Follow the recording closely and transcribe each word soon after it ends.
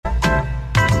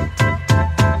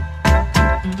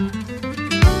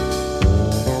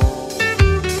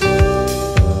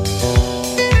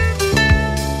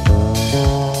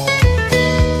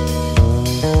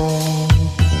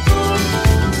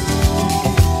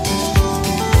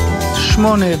8:05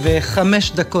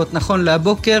 נכון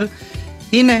להבוקר.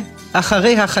 הנה,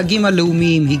 אחרי החגים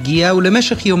הלאומיים הגיע,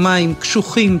 ולמשך יומיים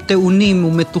קשוחים, טעונים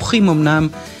ומתוחים אמנם,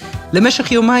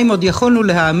 למשך יומיים עוד יכולנו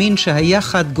להאמין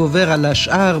שהיחד גובר על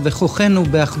השאר וכוחנו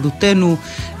באחדותנו,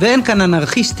 ואין כאן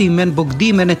אנרכיסטים, אין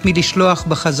בוגדים, אין את מי לשלוח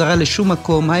בחזרה לשום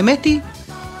מקום.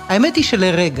 האמת היא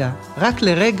שלרגע, רק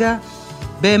לרגע,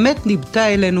 באמת ניבטה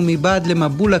אלינו מבעד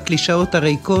למבול הקלישאות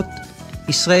הריקות,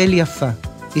 ישראל יפה.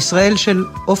 ישראל של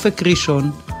אופק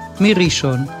ראשון,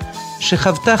 מראשון,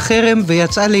 שחוותה חרם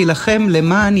ויצאה להילחם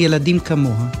למען ילדים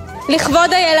כמוה. לכבוד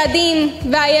הילדים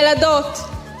והילדות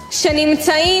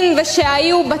שנמצאים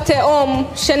ושהיו בתאום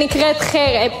שנקראת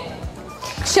חרב,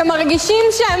 שמרגישים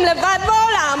שהם לבד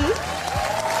בעולם,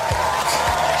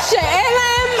 שאין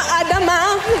להם אדמה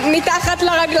מתחת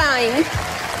לרגליים.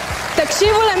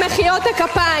 תקשיבו למחיאות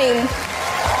הכפיים.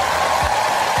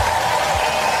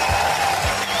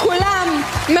 כולם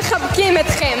מחבקים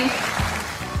אתכם.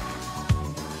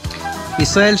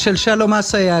 ישראל של שלום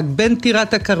אסייג, בן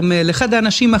טירת הכרמל, אחד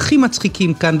האנשים הכי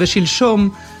מצחיקים כאן, ושלשום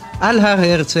על הר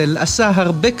הרצל עשה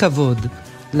הרבה כבוד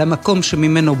למקום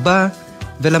שממנו בא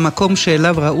ולמקום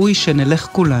שאליו ראוי שנלך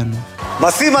כולנו.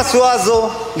 מסי מסועה זו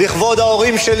לכבוד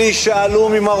ההורים שלי שעלו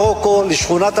ממרוקו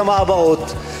לשכונת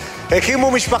המעברות,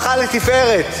 הקימו משפחה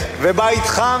לתפארת ובית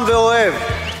חם ואוהב.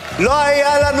 לא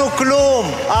היה לנו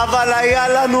כלום, אבל היה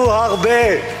לנו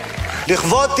הרבה.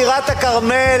 לכבוד טירת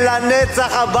הכרמל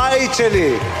לנצח הבית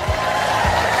שלי.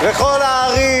 וכל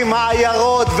הערים,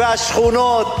 העיירות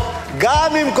והשכונות,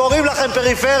 גם אם קוראים לכם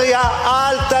פריפריה,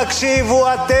 אל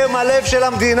תקשיבו, אתם הלב של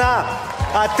המדינה.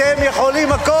 אתם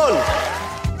יכולים הכל.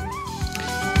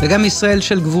 וגם ישראל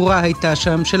של גבורה הייתה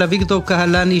שם, של אביגדור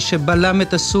קהלני שבלם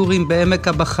את הסורים בעמק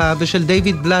הבכה, ושל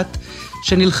דיוויד בלט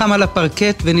שנלחם על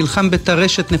הפרקט ונלחם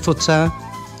בטרשת נפוצה,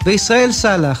 וישראל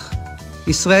סלח,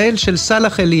 ישראל של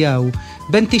סלח אליהו,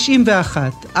 בן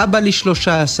 91, אבא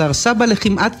ל13, סבא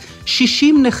לכמעט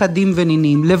 60 נכדים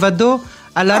ונינים, לבדו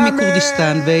עלה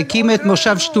מכורדיסטן והקים את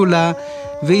מושב שתולה,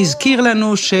 והזכיר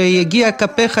לנו שיגיע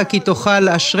כפיך כי תאכל,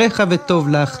 אשריך וטוב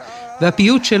לך,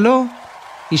 והפיוט שלו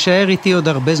יישאר איתי עוד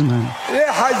הרבה זמן.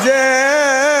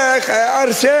 לחזק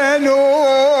ארצנו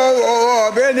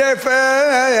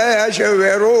בנפש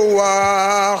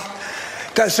ורוח,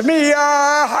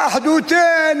 תצמיח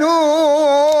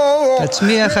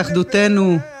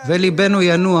אחדותנו וליבנו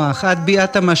ינוח עד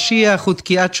ביאת המשיח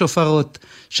ותקיעת שופרות,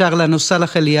 שר לנו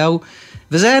סלח אליהו.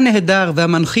 וזה היה נהדר,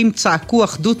 והמנחים צעקו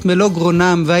אחדות מלוא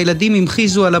גרונם, והילדים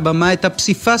המחיזו על הבמה את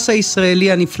הפסיפס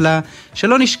הישראלי הנפלא.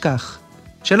 שלא נשכח,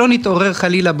 שלא נתעורר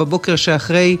חלילה בבוקר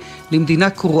שאחרי למדינה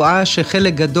קרועה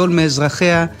שחלק גדול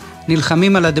מאזרחיה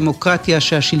נלחמים על הדמוקרטיה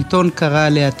שהשלטון קרא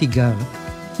עליה תיגר.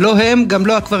 לא הם, גם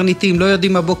לא הקברניטים, לא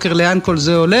יודעים הבוקר לאן כל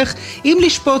זה הולך. אם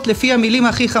לשפוט לפי המילים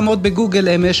הכי חמות בגוגל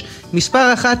אמש,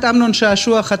 מספר 1 אמנון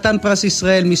שעשוע חתן פרס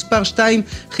ישראל, מספר 2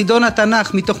 חידון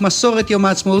התנ"ך מתוך מסורת יום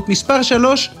העצמאות, מספר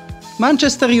 3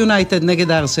 מנצ'סטר יונייטד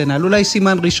נגד הארסנל, אולי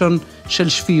סימן ראשון של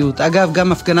שפיות. אגב,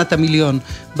 גם הפגנת המיליון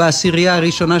בעשירייה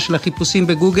הראשונה של החיפושים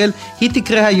בגוגל, היא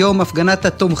תקרא היום הפגנת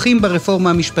התומכים ברפורמה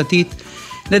המשפטית.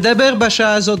 נדבר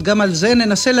בשעה הזאת גם על זה,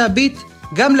 ננסה להביט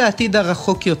גם לעתיד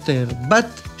הרחוק יותר,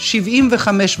 בת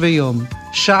 75 ויום,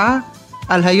 שעה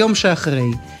על היום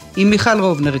שאחרי, עם מיכל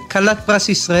רובנר, כלת פרס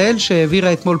ישראל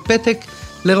שהעבירה אתמול פתק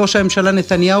לראש הממשלה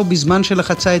נתניהו בזמן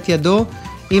שלחצה את ידו,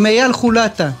 עם אייל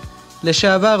חולטה,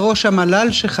 לשעבר ראש המל"ל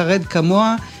שחרד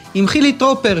כמוה, עם חילי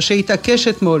טרופר שהתעקש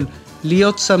אתמול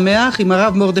להיות שמח, עם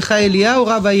הרב מרדכי אליהו,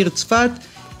 רב העיר צפת,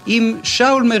 עם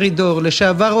שאול מרידור,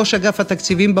 לשעבר ראש אגף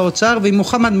התקציבים באוצר, ועם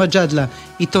מוחמד מג'דלה,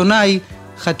 עיתונאי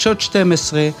חדשות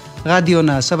 12, רדיו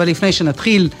נס. אבל לפני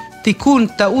שנתחיל, תיקון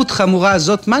טעות חמורה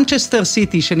זאת, מנצ'סטר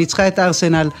סיטי שניצחה את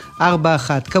ארסנל 4-1,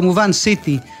 כמובן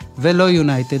סיטי ולא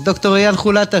יונייטד. דוקטור אייל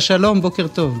חולטה, שלום, בוקר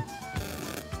טוב.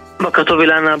 בוקר טוב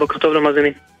אילנה, בוקר טוב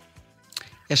למאזינים.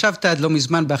 ישבת עד לא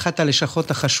מזמן באחת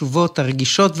הלשכות החשובות,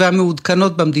 הרגישות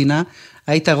והמעודכנות במדינה,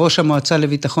 היית ראש המועצה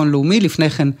לביטחון לאומי, לפני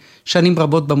כן שנים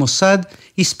רבות במוסד,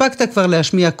 הספקת כבר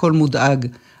להשמיע קול מודאג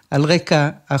על רקע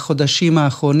החודשים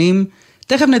האחרונים.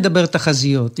 תכף נדבר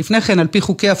תחזיות. לפני כן, על פי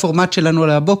חוקי הפורמט שלנו על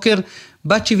הבוקר,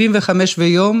 בת 75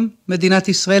 ויום, מדינת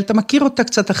ישראל, אתה מכיר אותה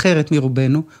קצת אחרת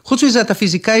מרובנו. חוץ מזה, אתה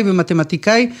פיזיקאי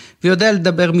ומתמטיקאי, ויודע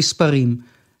לדבר מספרים.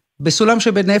 בסולם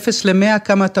שבין 0 ל-100,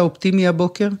 כמה אתה אופטימי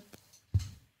הבוקר?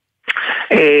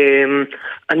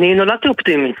 אני נולדתי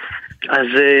אופטימי. אז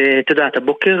אתה יודעת,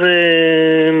 הבוקר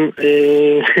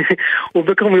הוא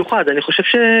בוקר מיוחד. אני חושב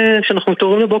שאנחנו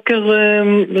מתעוררים לבוקר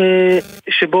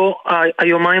שבו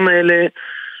היומיים האלה,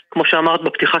 כמו שאמרת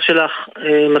בפתיחה שלך,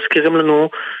 מזכירים לנו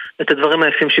את הדברים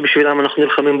היפים שבשבילם אנחנו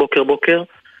נלחמים בוקר בוקר.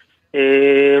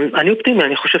 אני אופטימי,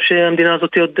 אני חושב שהמדינה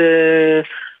הזאת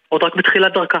עוד רק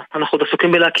בתחילת דרכה, אנחנו עוד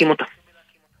עסוקים בלהקים אותה.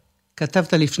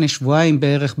 כתבת לפני שבועיים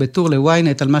בערך בטור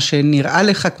לוויינט על מה שנראה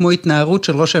לך כמו התנערות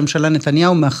של ראש הממשלה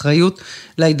נתניהו מאחריות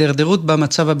להידרדרות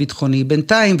במצב הביטחוני.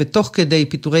 בינתיים ותוך כדי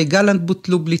פיטורי גלנט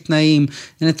בוטלו בלי תנאים,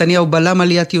 נתניהו בלם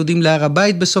עליית יהודים להר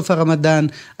הבית בסוף הרמדאן,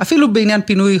 אפילו בעניין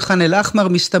פינוי ח'אן אל-אחמר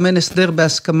מסתמן הסדר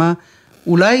בהסכמה.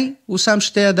 אולי הוא שם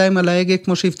שתי ידיים על ההגה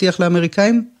כמו שהבטיח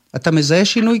לאמריקאים? אתה מזהה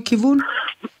שינוי כיוון?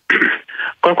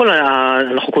 קודם כל,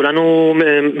 אנחנו כולנו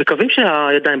מקווים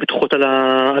שהידיים בטוחות על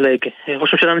ההגה.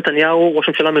 ראש הממשלה נתניהו, ראש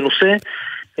הממשלה מנוסה,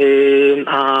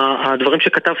 הדברים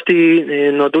שכתבתי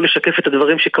נועדו לשקף את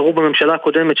הדברים שקרו בממשלה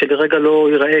הקודמת, שלרגע לא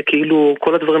ייראה כאילו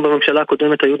כל הדברים בממשלה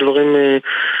הקודמת היו דברים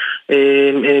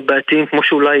בעייתיים כמו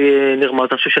שאולי נרמז.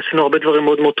 אני חושב שעשינו הרבה דברים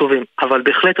מאוד מאוד טובים, אבל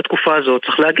בהחלט התקופה הזאת,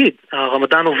 צריך להגיד,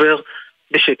 הרמדאן עובר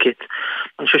בשקט.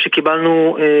 אני חושב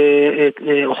שקיבלנו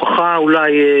הוכחה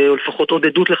אולי, או לפחות עוד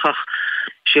עדות לכך,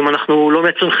 שאם אנחנו לא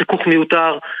מייצרים חיכוך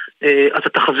מיותר, אז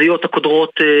התחזיות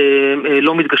הקודרות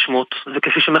לא מתגשמות,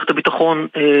 וכפי שמערכת הביטחון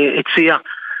הציעה,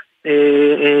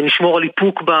 נשמור על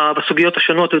איפוק בסוגיות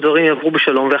השונות ודברים יעברו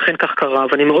בשלום, ואכן כך קרה,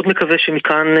 ואני מאוד מקווה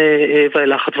שמכאן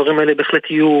ואילך הדברים האלה בהחלט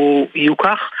יהיו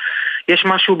כך. יש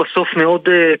משהו בסוף מאוד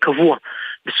קבוע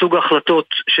בסוג ההחלטות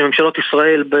שממשלות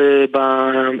ישראל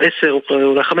ב10 או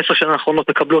אולי 15 שנה האחרונות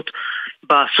מקבלות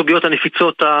בסוגיות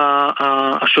הנפיצות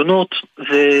השונות.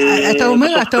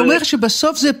 אתה אומר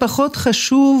שבסוף זה פחות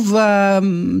חשוב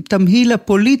התמהיל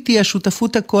הפוליטי,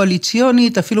 השותפות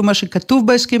הקואליציונית, אפילו מה שכתוב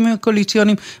בהסכמים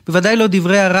הקואליציוניים, בוודאי לא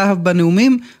דברי הרהב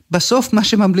בנאומים, בסוף מה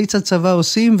שממליץ הצבא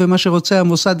עושים ומה שרוצה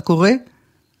המוסד קורה?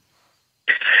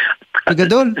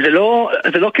 בגדול.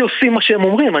 זה לא כי עושים מה שהם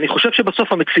אומרים, אני חושב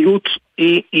שבסוף המציאות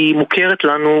היא מוכרת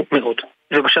לנו מאוד.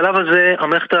 ובשלב הזה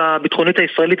המערכת הביטחונית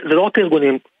הישראלית, זה לא רק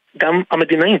הארגונים, גם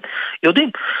המדינאים, יודעים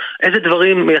איזה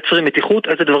דברים מייצרים מתיחות,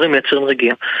 איזה דברים מייצרים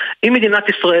רגיעה. אם מדינת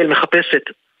ישראל מחפשת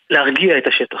להרגיע את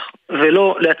השטח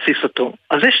ולא להציס אותו,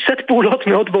 אז יש סט פעולות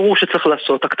מאוד ברור שצריך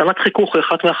לעשות. הקטנת חיכוך היא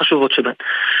אחת מהחשובות שבהן,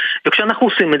 וכשאנחנו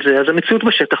עושים את זה אז המציאות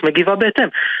בשטח מגיבה בהתאם.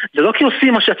 זה לא כי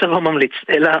עושים מה שהצבא ממליץ,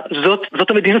 אלא זאת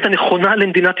המדיניות הנכונה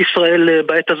למדינת ישראל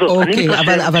בעת הזאת. אני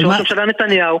מתרשם שראש הממשלה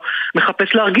נתניהו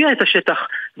מחפש להרגיע את השטח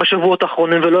בשבועות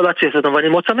האחרונים ולא להציס אותם, ואני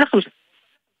מאוד שמח על זה.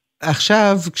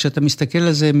 עכשיו, כשאתה מסתכל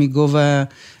על זה מגובה,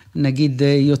 נגיד,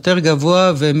 יותר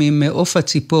גבוה וממעוף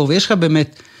הציפור, ויש לך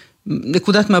באמת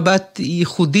נקודת מבט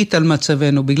ייחודית על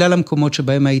מצבנו, בגלל המקומות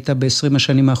שבהם היית ב-20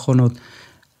 השנים האחרונות,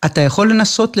 אתה יכול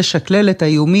לנסות לשקלל את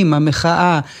האיומים,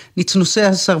 המחאה, נצנוסי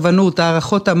הסרבנות,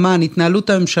 הערכות אמן, התנהלות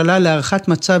הממשלה להערכת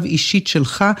מצב אישית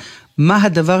שלך, מה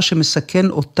הדבר שמסכן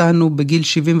אותנו בגיל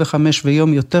 75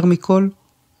 ויום יותר מכל?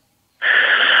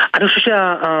 אני חושב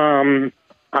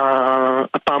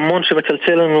הפעמון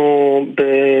שמצלצל לנו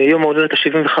ביום ההולדת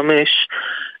ה-75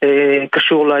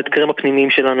 קשור לאתגרים הפנימיים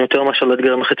שלנו יותר מאשר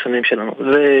לאתגרים החיצוניים שלנו.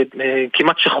 זה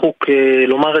כמעט שחוק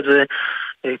לומר את זה.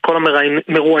 כל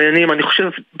המרואיינים, אני חושב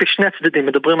בשני הצדדים,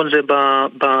 מדברים על זה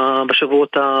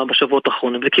בשבועות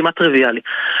האחרונים. זה כמעט טריוויאלי.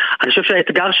 אני חושב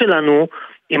שהאתגר שלנו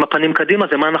עם הפנים קדימה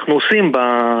זה מה אנחנו עושים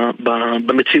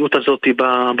במציאות הזאת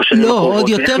בשנים הקרובות.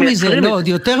 עוד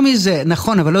יותר מזה,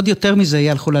 נכון, אבל עוד יותר מזה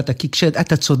יהיה על חולתה, כי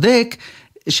כשאתה צודק,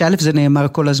 שא' זה נאמר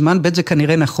כל הזמן, ב' זה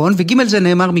כנראה נכון, וג' זה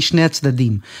נאמר משני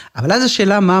הצדדים. אבל אז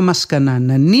השאלה מה המסקנה,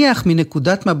 נניח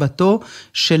מנקודת מבטו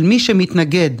של מי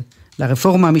שמתנגד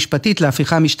לרפורמה המשפטית,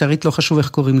 להפיכה המשטרית, לא חשוב איך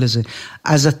קוראים לזה.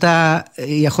 אז אתה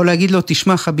יכול להגיד לו,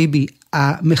 תשמע חביבי,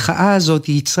 המחאה הזאת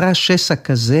יצרה שסע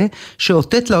כזה,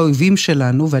 שאותת לאויבים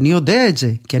שלנו, ואני יודע את זה,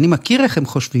 כי אני מכיר איך הם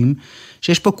חושבים,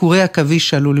 שיש פה קורי עכביש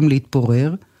שעלולים להתפורר,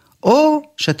 או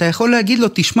שאתה יכול להגיד לו,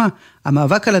 תשמע,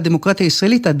 המאבק על הדמוקרטיה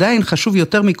הישראלית עדיין חשוב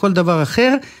יותר מכל דבר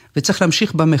אחר, וצריך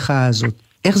להמשיך במחאה הזאת.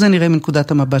 איך זה נראה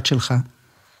מנקודת המבט שלך?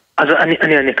 אז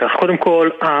אני אקח. קודם כל,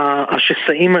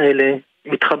 השסעים האלה,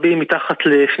 מתחבאים מתחת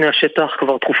לפני השטח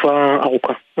כבר תקופה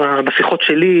ארוכה. בשיחות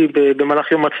שלי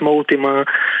במהלך יום העצמאות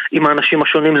עם האנשים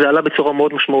השונים זה עלה בצורה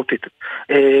מאוד משמעותית.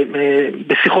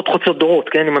 בשיחות חוצות דורות,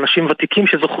 כן, עם אנשים ותיקים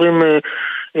שזוכרים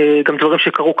גם דברים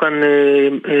שקרו כאן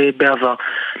בעבר.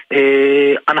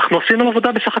 אנחנו עשינו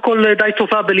עבודה בסך הכל די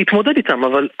טובה בלהתמודד איתם,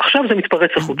 אבל עכשיו זה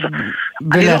מתפרץ החוצה.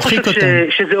 אני לא חושב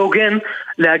שזה הוגן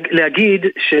להגיד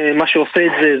שמה שעושה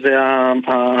את זה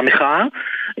המחאה.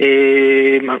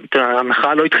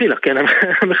 המחאה לא התחילה, כן?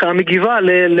 המחאה מגיבה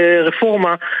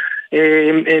לרפורמה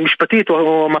משפטית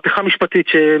או מהפכה משפטית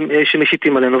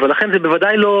שמשיתים עלינו, ולכן זה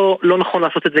בוודאי לא נכון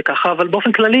לעשות את זה ככה, אבל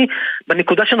באופן כללי,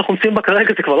 בנקודה שאנחנו נמצאים בה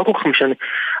כרגע זה כבר לא כל כך משנה.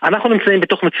 אנחנו נמצאים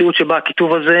בתוך מציאות שבה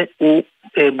הכיתוב הזה הוא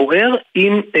בוער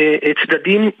עם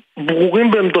צדדים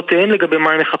ברורים בעמדותיהם לגבי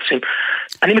מה הם מחפשים.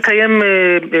 אני מקיים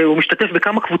ומשתתף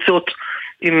בכמה קבוצות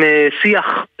עם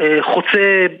שיח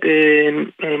חוצה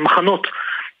מחנות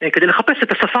כדי לחפש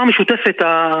את השפה המשותפת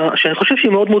שאני חושב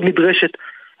שהיא מאוד מאוד נדרשת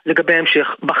לגבי ההמשך.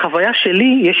 בחוויה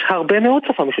שלי יש הרבה מאוד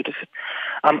שפה משותפת.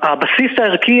 הבסיס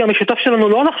הערכי המשותף שלנו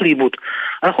לא הלך לאיבוד.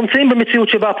 אנחנו נמצאים במציאות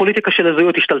שבה הפוליטיקה של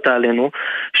הזהויות השתלטה עלינו,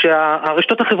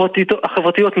 שהרשתות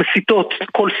החברתיות מסיתות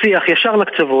כל שיח ישר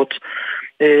לקצוות.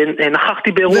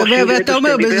 נכחתי באירוע ואתה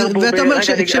אומר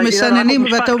כשמסננים,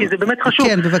 כי זה באמת חשוב.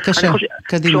 כן, בבקשה,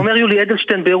 קדימה. כשאומר יולי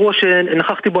אדלשטיין באירוע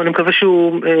שנכחתי בו, אני מקווה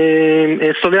שהוא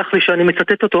סולח לי שאני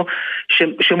מצטט אותו,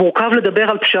 שמורכב לדבר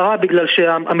על פשרה בגלל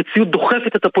שהמציאות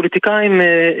דוחפת את הפוליטיקאים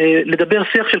לדבר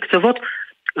שיח של קצוות.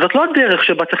 זאת לא הדרך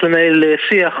שבה צריך לנהל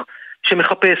שיח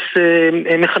שמחפש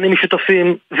מכנים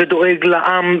משותפים ודואג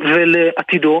לעם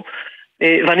ולעתידו,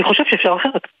 ואני חושב שאפשר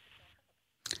אחרת.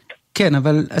 כן,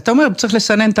 אבל אתה אומר, צריך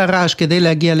לסנן את הרעש כדי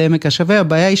להגיע לעמק השווה.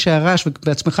 הבעיה היא שהרעש,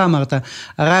 ובעצמך אמרת,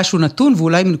 הרעש הוא נתון,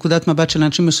 ואולי מנקודת מבט של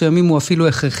אנשים מסוימים הוא אפילו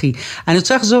הכרחי. אני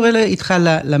רוצה לחזור איתך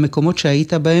למקומות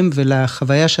שהיית בהם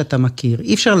ולחוויה שאתה מכיר.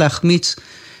 אי אפשר להחמיץ,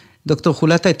 דוקטור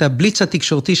חולטה, את הבליץ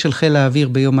התקשורתי של חיל האוויר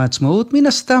ביום העצמאות, מן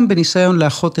הסתם בניסיון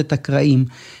לאחות את הקרעים.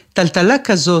 טלטלה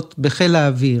כזאת בחיל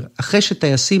האוויר, אחרי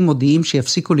שטייסים מודיעים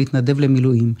שיפסיקו להתנדב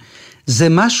למילואים, זה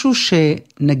משהו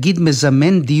שנגיד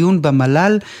מזמן דיון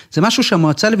במל"ל, זה משהו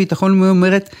שהמועצה לביטחון לאומי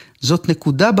אומרת, זאת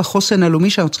נקודה בחוסן הלאומי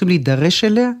שאנחנו צריכים להידרש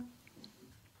אליה?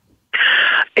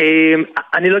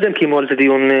 אני לא יודע אם קיימו על זה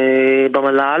דיון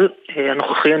במל"ל,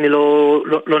 הנוכחי אני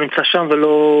לא נמצא שם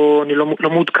ואני לא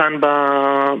מעודכן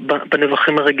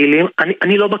בנבחים הרגילים,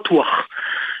 אני לא בטוח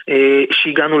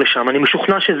שהגענו לשם, אני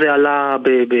משוכנע שזה עלה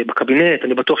בקבינט,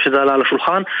 אני בטוח שזה עלה על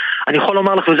השולחן, אני יכול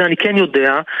לומר לך, וזה אני כן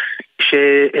יודע,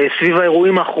 שסביב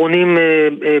האירועים האחרונים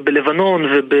בלבנון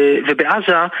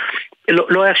ובעזה,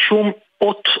 לא היה שום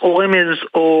אות או רמז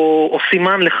או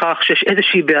סימן לכך שיש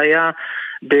איזושהי בעיה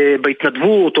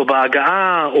בהתנדבות או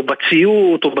בהגעה או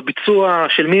בציות או בביצוע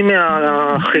של מי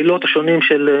מהחילות השונים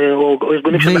או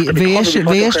ארגונים של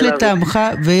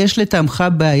ויש לטעמך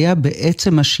בעיה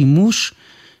בעצם השימוש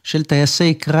של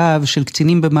טייסי קרב, של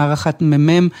קצינים במערכת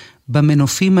ממם,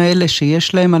 במנופים האלה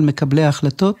שיש להם על מקבלי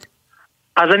ההחלטות?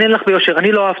 אז אני אלך ביושר,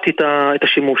 אני לא אהבתי את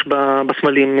השימוש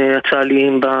בסמלים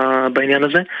הצה"ליים בעניין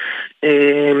הזה.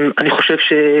 אני חושב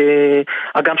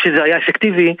שגם שזה היה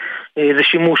אפקטיבי, זה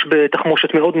שימוש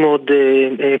בתחמושת מאוד מאוד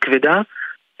כבדה.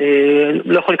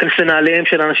 לא יכול להיכנס לנעליהם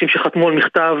של אנשים שחתמו על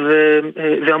מכתב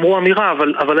ואמרו אמירה,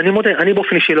 אבל אני מודה, אני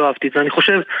באופן אישי לא אהבתי את זה. אני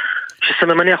חושב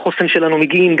שסממני החוסן שלנו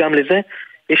מגיעים גם לזה.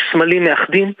 יש סמלים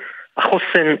מאחדים.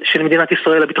 החוסן של מדינת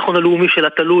ישראל, הביטחון הלאומי שלה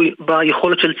תלוי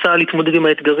ביכולת של צה"ל להתמודד עם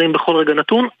האתגרים בכל רגע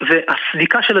נתון,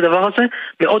 והסדיקה של הדבר הזה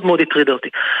מאוד מאוד הטרידה אותי.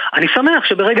 אני שמח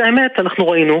שברגע האמת אנחנו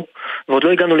ראינו, ועוד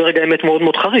לא הגענו לרגע האמת מאוד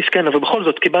מאוד חריף, כן, אבל בכל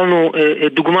זאת קיבלנו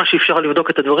דוגמה שאפשר לבדוק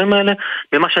את הדברים האלה,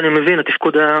 במה שאני מבין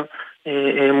התפקוד היה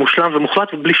מושלם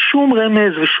ומוחלט, ובלי שום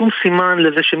רמז ושום סימן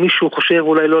לזה שמישהו חושב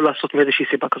אולי לא לעשות מאיזושהי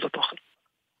סיבה כזאת או אחרת.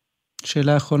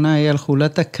 שאלה האחרונה היא על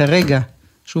חולטה כרגע,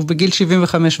 שוב בגיל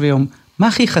 75 ויום, מה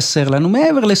הכי חסר לנו,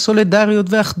 מעבר לסולידריות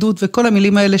ואחדות וכל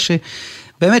המילים האלה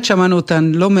שבאמת שמענו אותן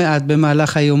לא מעט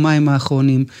במהלך היומיים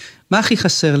האחרונים, מה הכי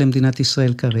חסר למדינת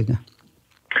ישראל כרגע?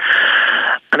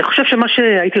 אני חושב שמה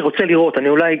שהייתי רוצה לראות, אני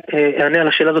אולי אענה על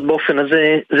השאלה הזאת באופן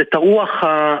הזה, זה את הרוח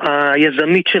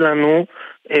היזמית שלנו,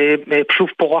 שוב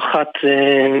פורחת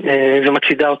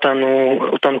ומצידה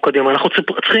אותנו קדימה. אנחנו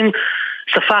צריכים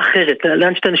שפה אחרת.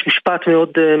 לאיינשטיין יש משפט מאוד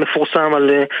מפורסם על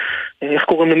איך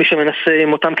קוראים למי שמנסה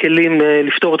עם אותם כלים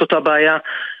לפתור את אותה בעיה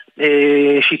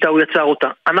שאיתה הוא יצר אותה.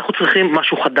 אנחנו צריכים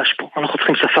משהו חדש פה. אנחנו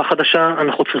צריכים שפה חדשה,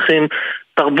 אנחנו צריכים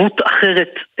תרבות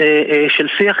אחרת של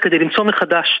שיח כדי למצוא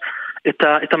מחדש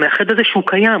את המאחד הזה שהוא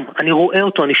קיים. אני רואה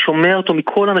אותו, אני שומע אותו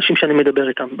מכל האנשים שאני מדבר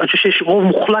איתם. אני חושב שיש רוב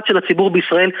מוחלט של הציבור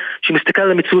בישראל שמסתכל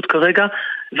על המציאות כרגע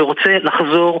ורוצה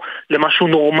לחזור למשהו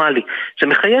נורמלי. זה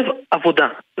מחייב עבודה,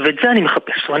 ואת זה אני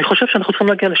מחפש. ואני חושב שאנחנו צריכים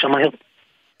להגיע לשם מהר.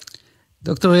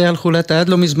 דוקטור אייל חולטה, עד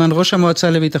לא מזמן ראש המועצה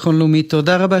לביטחון לאומי,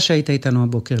 תודה רבה שהיית איתנו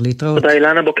הבוקר. להתראות. תודה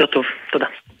אילנה, בוקר טוב. תודה.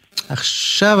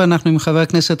 עכשיו אנחנו עם חבר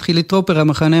הכנסת חילי טרופר,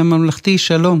 המחנה הממלכתי,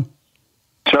 שלום.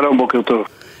 שלום, בוקר טוב.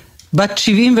 בת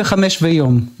 75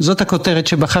 ויום, זאת הכותרת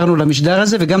שבחרנו למשדר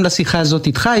הזה, וגם לשיחה הזאת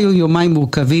איתך היו יומיים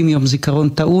מורכבים, יום זיכרון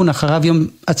טעון, אחריו יום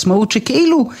עצמאות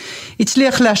שכאילו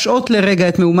הצליח להשעות לרגע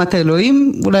את מהומת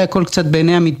האלוהים, אולי הכל קצת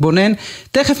בעיני המתבונן.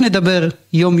 תכף נדבר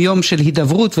יום יום של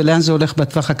הידברות ולאן זה הולך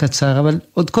בטווח הקצר, אבל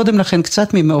עוד קודם לכן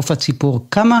קצת ממעוף הציפור,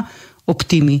 כמה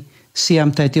אופטימי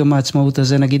סיימת את יום העצמאות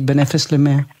הזה, נגיד בין 0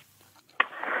 ל-100?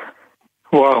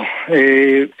 וואו,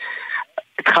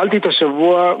 התחלתי את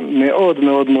השבוע מאוד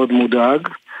מאוד מאוד מודאג,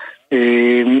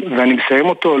 ואני מסיים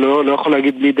אותו, לא יכול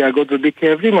להגיד בלי דאגות ובלי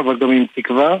כאבים, אבל גם עם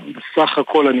תקווה. בסך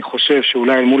הכל אני חושב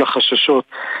שאולי מול החששות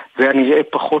זה היה נראה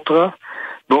פחות רע,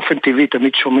 באופן טבעי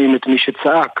תמיד שומעים את מי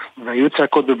שצעק, והיו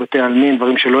צעקות בבתי העלמין,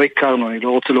 דברים שלא הכרנו, אני לא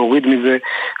רוצה להוריד מזה,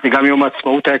 וגם יום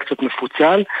העצמאות היה קצת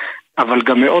מפוצל, אבל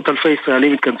גם מאות אלפי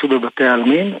ישראלים התכנסו בבתי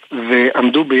העלמין,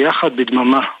 ועמדו ביחד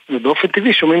בדממה, ובאופן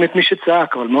טבעי שומעים את מי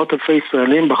שצעק, אבל מאות אלפי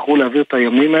ישראלים בחרו להעביר את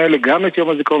הימים האלה, גם את יום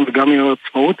הזיכרון וגם יום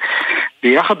העצמאות,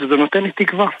 ביחד, וזה נותן לי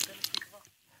תקווה.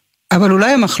 אבל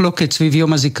אולי המחלוקת סביב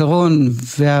יום הזיכרון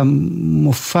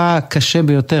והמופע הקשה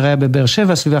ביותר היה בבאר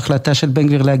שבע, סביב ההחלטה של בן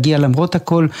גביר להגיע למרות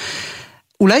הכל,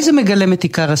 אולי זה מגלם את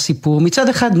עיקר הסיפור. מצד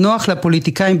אחד נוח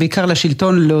לפוליטיקאים, בעיקר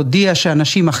לשלטון, להודיע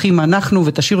שאנשים אחים אנחנו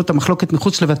ותשאירו את המחלוקת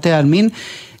מחוץ לבתי העלמין,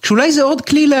 כשאולי זה עוד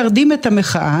כלי להרדים את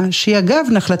המחאה, שהיא אגב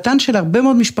נחלתן של הרבה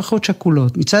מאוד משפחות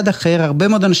שכולות. מצד אחר, הרבה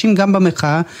מאוד אנשים גם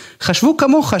במחאה חשבו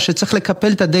כמוך שצריך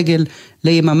לקפל את הדגל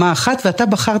ליממה אחת, ואתה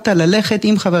בחרת ללכת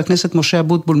עם חבר הכנסת משה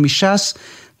אבוטבול מש"ס,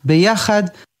 ביחד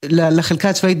לחלקה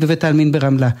הצבאית בבית העלמין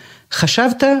ברמלה.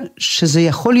 חשבת שזה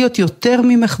יכול להיות יותר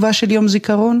ממחווה של יום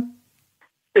זיכרון?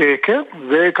 כן,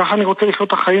 וככה אני רוצה לחיות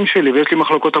את החיים שלי, ויש לי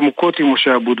מחלוקות עמוקות עם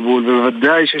משה אבוטבול,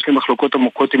 ובוודאי שיש לי מחלוקות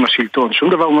עמוקות עם השלטון. שום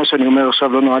דבר ממה שאני אומר עכשיו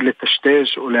לא נועד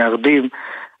לטשטש או להרדים,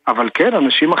 אבל כן,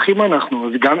 אנשים אחים אנחנו,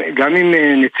 גם אם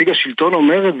נציג השלטון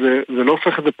אומר את זה, זה לא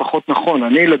הופך את זה פחות נכון.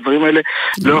 אני לדברים האלה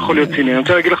לא יכול להיות ציני. אני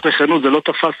רוצה להגיד לך בכנות, זה לא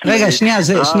תפס. רגע, שנייה,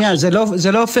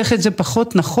 זה לא הופך את זה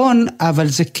פחות נכון, אבל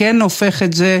זה כן הופך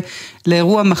את זה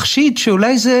לאירוע מחשיד,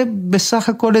 שאולי זה בסך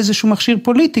הכל איזשהו מכשיר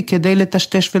פוליטי כדי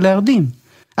לטשטש ולהרדים.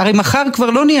 הרי מחר כבר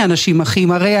לא נהיה אנשים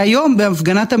אחים, הרי היום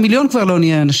בהפגנת המיליון כבר לא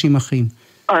נהיה אנשים אחים.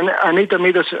 אני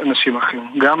תמיד אנשים אחים,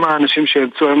 גם האנשים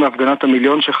שיצאו היום מהפגנת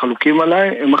המיליון שחלוקים עליי,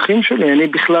 הם אחים שלי, אני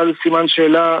בכלל סימן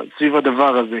שאלה סביב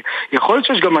הדבר הזה. יכול להיות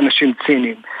שיש גם אנשים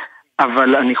ציניים,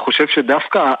 אבל אני חושב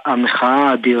שדווקא המחאה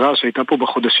האדירה שהייתה פה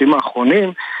בחודשים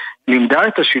האחרונים, לימדה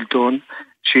את השלטון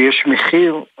שיש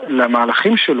מחיר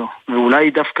למהלכים שלו,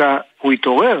 ואולי דווקא הוא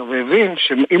יתעורר והבין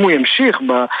שאם הוא ימשיך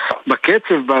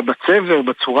בקצב, בצבר,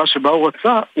 בצורה שבה הוא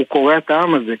רצה, הוא קורא את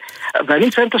העם הזה. ואני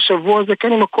אציין את השבוע הזה,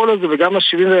 כן, עם הקול הזה, וגם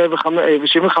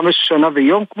ה-75 שנה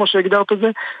ויום, כמו שהגדרת את זה,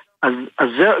 אז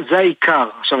זה העיקר.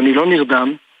 עכשיו, אני לא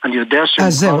נרדם, אני יודע ש...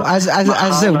 אז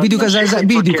זהו,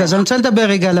 בדיוק, אז אני רוצה לדבר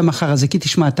רגע על המחר הזה, כי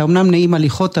תשמע, אתה אמנם נעים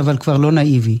הליכות, אבל כבר לא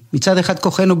נאיבי. מצד אחד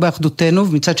כוחנו באחדותנו,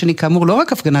 ומצד שני כאמור לא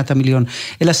רק הפגנת המיליון,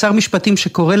 אלא שר משפטים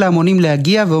שקורא להמונים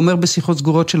להגיע, ואומר בשיחות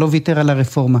סגורות שלא ויתר על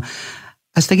הרפורמה.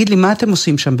 אז תגיד לי, מה אתם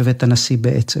עושים שם בבית הנשיא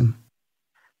בעצם?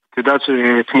 את יודעת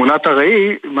שתמונת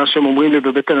הראי, מה שהם אומרים לי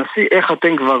בבית הנשיא, איך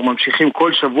אתם כבר ממשיכים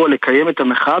כל שבוע לקיים את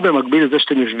המחאה במקביל לזה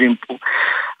שאתם יושבים פה.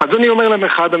 אז אני אומר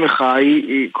למחאה, המחאה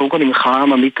היא קודם כל היא מחאה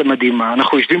עממית מדהימה.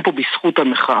 אנחנו יושבים פה בזכות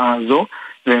המחאה הזו,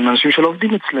 והם אנשים שלא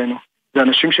עובדים אצלנו. זה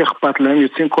אנשים שאכפת להם,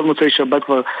 יוצאים כל מוצאי שבת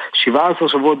כבר 17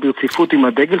 שבועות ברציפות עם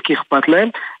הדגל כי אכפת להם.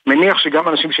 מניח שגם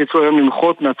אנשים שיצאו היום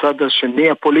למחות מהצד השני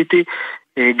הפוליטי,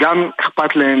 גם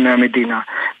אכפת להם מהמדינה.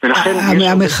 ולכן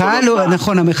המחאה לא,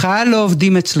 נכון, המחאה לא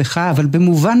עובדים אצלך, אבל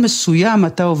במובן מסוים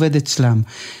אתה עובד אצלם.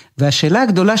 והשאלה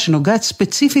הגדולה שנוגעת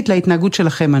ספציפית להתנהגות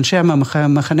שלכם, אנשי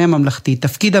המחנה הממלכתי,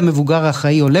 תפקיד המבוגר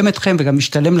האחראי עולם אתכם וגם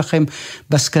משתלם לכם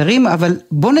בסקרים, אבל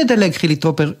בוא נדלג חילי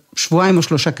טרופר 2 או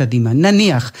 3 קדימה.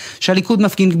 נניח שהליכוד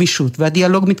מפגין גמישות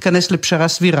והדיאלוג מתכנס לפשרה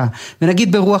סבירה,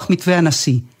 ונגיד ברוח מתווה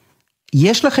הנשיא.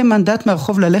 יש לכם מנדט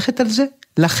מהרחוב ללכת על זה?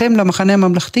 לכם, למחנה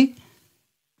הממלכתי?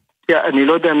 אני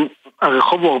לא יודע,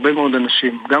 הרחוב הוא הרבה מאוד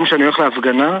אנשים. גם כשאני הולך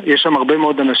להפגנה, יש שם הרבה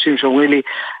מאוד אנשים שאומרים לי,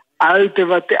 אל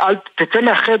תצא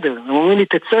מהחדר. הם אומרים לי,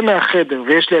 תצא מהחדר.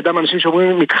 ויש לידם אנשים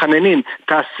שאומרים, מתחננים,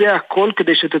 תעשה הכל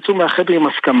כדי שתצאו מהחדר עם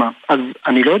הסכמה. אז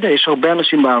אני לא יודע, יש הרבה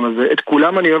אנשים בעם הזה. את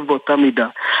כולם אני אוהב באותה מידה.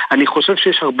 אני חושב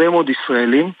שיש הרבה מאוד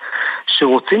ישראלים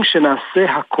שרוצים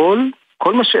שנעשה הכל,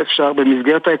 כל מה שאפשר,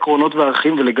 במסגרת העקרונות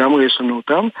והערכים, ולגמרי יש לנו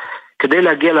אותם, כדי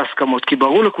להגיע להסכמות, כי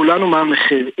ברור לכולנו מה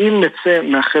המחיר. אם נצא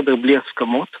מהחדר בלי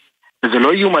הסכמות, וזה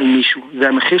לא איום על מישהו, זה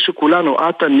המחיר שכולנו,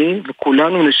 את, אני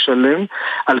וכולנו נשלם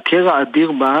על קרע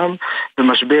אדיר בעם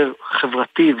במשבר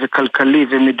חברתי וכלכלי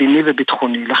ומדיני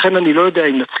וביטחוני. לכן אני לא יודע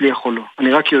אם נצליח או לא.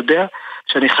 אני רק יודע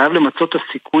שאני חייב למצות את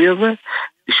הסיכוי הזה,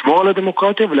 לשמור על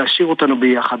הדמוקרטיה ולהשאיר אותנו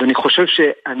ביחד. אני חושב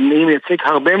שאני מייצג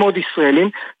הרבה מאוד ישראלים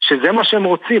שזה מה שהם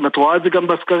רוצים. את רואה את זה גם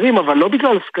בסקרים, אבל לא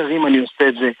בגלל סקרים אני עושה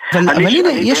את זה. אבל הנה,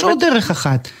 יש עוד דרך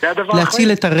אחת,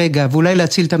 להציל את הרגע ואולי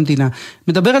להציל את המדינה.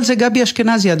 מדבר על זה גבי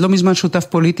אשכנזי, עד לא מזמן שותף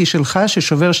פוליטי שלך,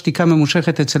 ששובר שתיקה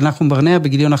ממושכת אצל נחום ברנע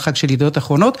בגיליון החג של ידיעות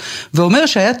אחרונות, ואומר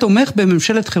שהיה תומך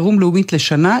בממשלת חירום לאומית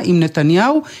לשנה עם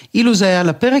נתניהו, אילו זה היה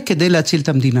לפרק כדי להציל את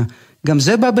המדינה. גם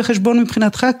זה בא בחשבון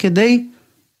מבחינתך כדי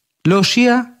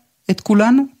להושיע את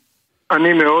כולנו?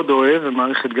 אני מאוד אוהב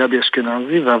ומעריך את גבי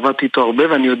אשכנזי, ועבדתי איתו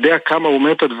הרבה, ואני יודע כמה הוא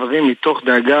אומר את הדברים מתוך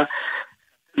דאגה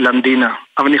למדינה.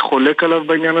 אבל אני חולק עליו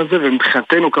בעניין הזה,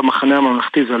 ומבחינתנו כמחנה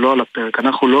הממלכתי זה לא על הפרק.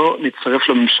 אנחנו לא נצטרף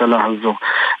לממשלה הזו.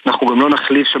 אנחנו גם לא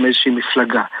נחליף שם איזושהי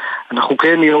מפלגה. אנחנו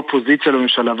כן נהיה אופוזיציה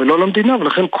לממשלה ולא למדינה,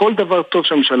 ולכן כל דבר טוב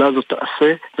שהממשלה הזאת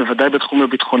תעשה, בוודאי בתחום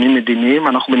הביטחוניים מדיניים,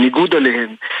 אנחנו בניגוד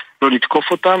עליהם. לא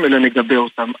לתקוף אותם, אלא נגבה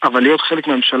אותם. אבל להיות חלק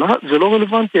מהממשלה, זה לא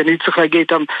רלוונטי. אני צריך להגיע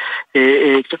איתם,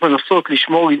 צריך לנסות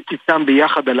לשמור איתם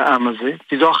ביחד על העם הזה,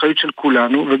 כי זו האחריות של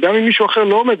כולנו, וגם אם מישהו אחר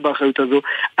לא עומד באחריות הזו,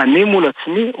 אני מול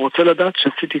עצמי רוצה לדעת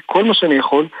שעשיתי כל מה שאני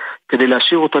יכול כדי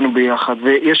להשאיר אותנו ביחד.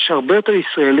 ויש הרבה יותר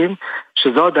ישראלים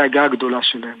שזו הדאגה הגדולה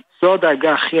שלהם. זו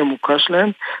הדאגה הכי עמוקה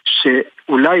שלהם,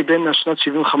 שאולי בין השנת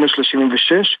 75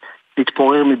 ל-76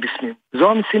 להתפורר מבפנים.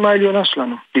 זו המשימה העליונה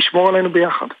שלנו, לשמור עלינו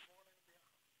ביחד.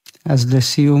 אז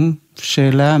לסיום,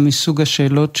 שאלה מסוג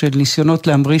השאלות של ניסיונות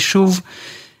להמריש שוב,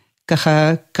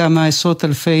 ככה כמה עשרות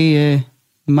אלפי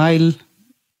מייל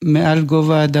מעל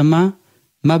גובה האדמה,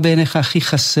 מה בעיניך הכי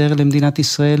חסר למדינת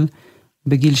ישראל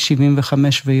בגיל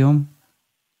 75 ויום?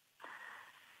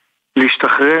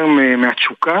 להשתחרר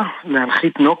מהתשוקה,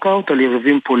 להנחית נוקאוט על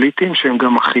יריבים פוליטיים שהם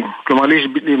גם אחים. כלומר, לי יש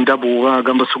עמדה ברורה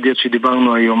גם בסוגיות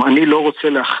שדיברנו היום. אני לא רוצה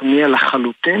להכניע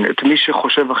לחלוטין את מי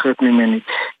שחושב אחרת ממני.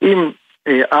 אם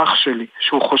אח שלי,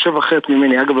 שהוא חושב אחרת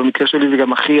ממני, אגב במקרה שלי זה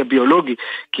גם אחי הביולוגי,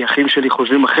 כי אחים שלי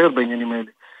חושבים אחרת בעניינים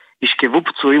האלה, ישכבו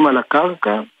פצועים על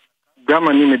הקרקע, גם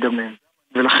אני מדמם.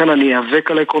 ולכן אני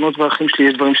אאבק על העקרונות והאחים שלי,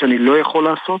 יש דברים שאני לא יכול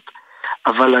לעשות,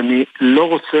 אבל אני לא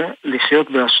רוצה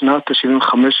לחיות בשנת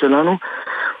ה-75 שלנו,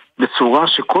 בצורה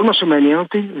שכל מה שמעניין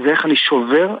אותי זה איך אני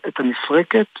שובר את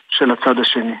המפרקת של הצד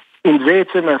השני. אם זה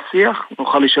יצא מהשיח,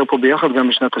 נוכל להישאר פה ביחד גם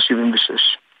בשנת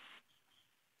ה-76.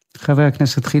 חבר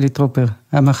הכנסת חילי טרופר,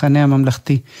 המחנה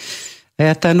הממלכתי.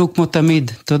 היה תענוג כמו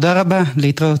תמיד. תודה רבה,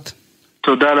 להתראות.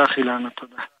 תודה לך אילנה,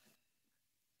 תודה.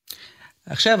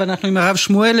 עכשיו אנחנו עם הרב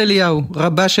שמואל אליהו,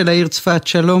 רבה של העיר צפת.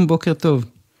 שלום, בוקר טוב.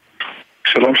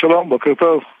 שלום, שלום, בוקר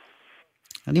טוב.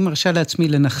 אני מרשה לעצמי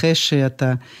לנחש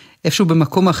שאתה איפשהו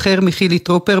במקום אחר מחילי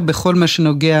טרופר בכל מה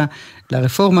שנוגע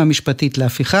לרפורמה המשפטית,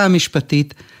 להפיכה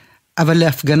המשפטית, אבל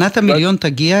להפגנת המיליון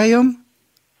תגיע היום?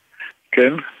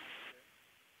 כן.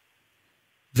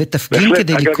 ותפגין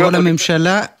כדי לקרוא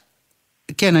לממשלה...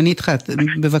 כן, אני איתך,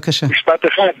 בבקשה. משפט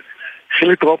אחד,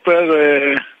 חילי טרופר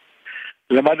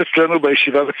למד אצלנו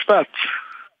בישיבה בצפת,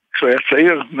 כשהוא היה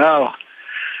צעיר, נער,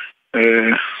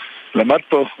 למד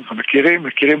פה,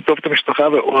 מכירים טוב את המשפחה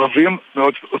ואוהבים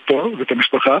מאוד אותו ואת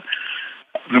המשפחה,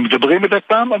 ומדברים מדי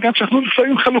פעם, גם שאנחנו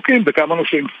לפעמים חלוקים בכמה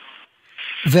נושאים.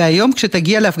 והיום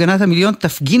כשתגיע להפגנת המיליון,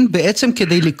 תפגין בעצם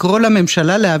כדי לקרוא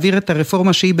לממשלה להעביר את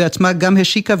הרפורמה שהיא בעצמה גם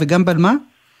השיקה וגם בלמה?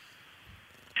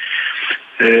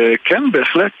 כן,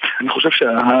 בהחלט. אני חושב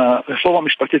שהרפורמה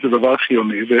המשפטית זה דבר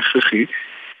חיוני והכרחי,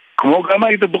 כמו גם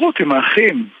ההידברות עם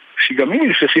האחים, שגם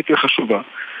היא הכרחית וחשובה.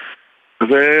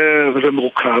 וזה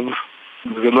מורכב,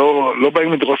 ולא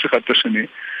באים לדרוס אחד את השני.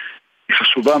 היא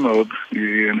חשובה מאוד,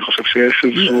 אני חושב שיש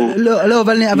איזשהו... לא,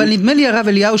 אבל נדמה לי הרב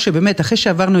אליהו שבאמת, אחרי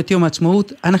שעברנו את יום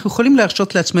העצמאות, אנחנו יכולים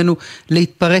להרשות לעצמנו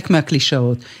להתפרק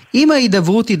מהקלישאות. אם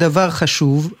ההידברות היא דבר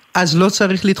חשוב, אז לא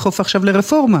צריך לדחוף עכשיו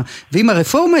לרפורמה. ואם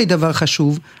הרפורמה היא דבר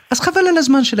חשוב, אז חבל על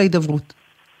הזמן של ההידברות.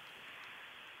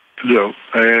 זהו,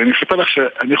 אני אספר לך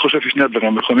שאני חושב ששני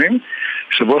הדברים נכונים.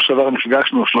 שבוע שעבר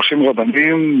נפגשנו 30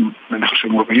 רבנים, אני חושב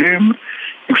מובילים,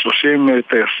 עם 30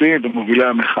 טייסים ומובילי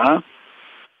המחאה,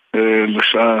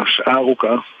 לשעה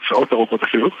ארוכה, שעות ארוכות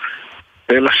אפילו,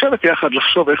 לשבת יחד,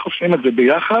 לחשוב איך עושים את זה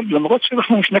ביחד, למרות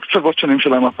שאנחנו עם שני קצוות שונים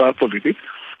של המפה הפוליטית,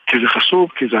 כי זה חשוב,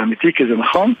 כי זה אמיתי, כי זה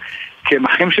נכון, כי הם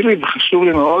אחים שלי וחשוב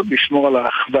לי מאוד לשמור על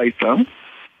האחווה איתם.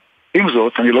 עם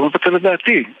זאת, אני לא מבטל את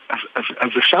דעתי, אז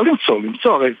אפשר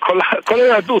למצוא, הרי כל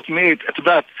היהדות, את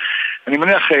יודעת, אני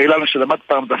מניח אילנה שלמד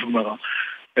פעם דף גמרא,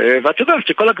 ואת יודעת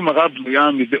שכל הגמרא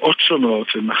בנויה מדעות שונות,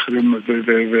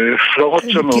 ופלורות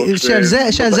שונות.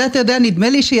 שעל זה אתה יודע, נדמה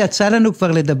לי שיצא לנו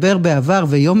כבר לדבר בעבר,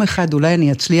 ויום אחד אולי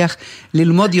אני אצליח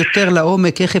ללמוד יותר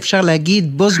לעומק, איך אפשר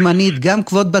להגיד בו זמנית, גם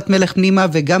כבוד בת מלך פנימה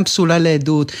וגם פסולה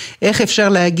לעדות, איך אפשר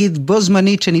להגיד בו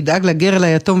זמנית שנדאג לגר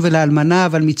ליתום ולאלמנה,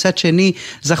 אבל מצד שני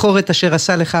זכור את אשר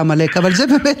עשה לך המלאק, אבל זה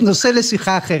באמת נושא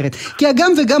לשיחה אחרת, כי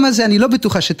הגם וגם הזה אני לא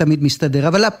בטוחה שתמיד מסתדר,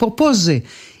 אבל אפרופו זה,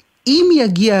 אם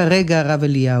יגיע הרגע הרב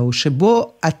אליהו,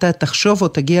 שבו אתה תחשוב או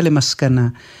תגיע למסקנה,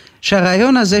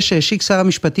 שהרעיון הזה שהשיק שר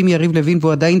המשפטים יריב לוין,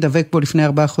 והוא עדיין דבק בו לפני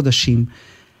 4 חודשים,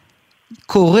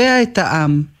 קורע את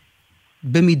העם,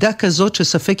 במידה כזאת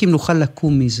שספק אם נוכל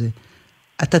לקום מזה,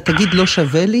 אתה תגיד לא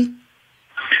שווה לי?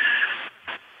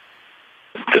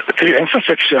 תראי, אין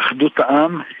ספק שאחדות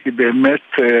העם היא באמת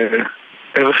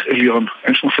ערך עליון,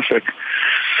 אין שום ספק.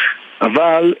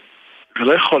 אבל זה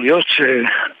לא יכול להיות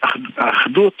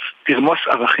שהאחדות תרמוס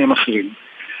ערכים אחרים.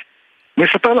 אני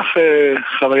אספר לך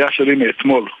חוויה שלי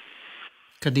מאתמול.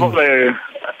 קדימה.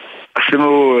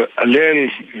 עשינו הלל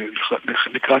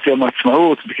לקראת יום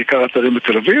העצמאות בכיכר אתרים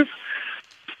בתל אביב,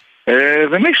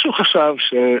 ומישהו חשב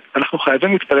שאנחנו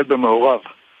חייבים להתפלל במעורב,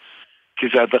 כי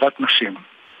זה הדרת נשים.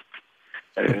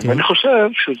 ואני חושב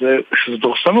שזה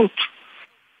דורסנות.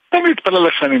 תמיד להתפלל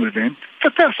איך שאני מבין,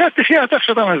 תחיה אתה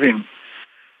שאתה מבין.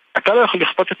 אתה לא יכול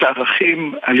לכפות את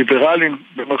הערכים הליברליים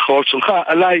במרכאות שלך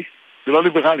עליי, זה לא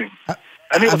ליברליים.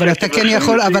 אבל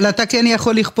אתה כן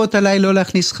יכול לכפות עליי לא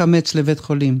להכניס חמץ לבית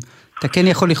חולים. אתה כן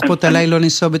יכול לכפות עליי לא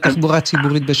לנסוע בתחבורה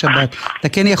ציבורית בשבת. אתה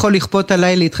כן יכול לכפות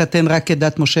עליי להתחתן רק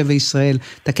כדת משה וישראל.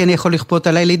 אתה כן יכול לכפות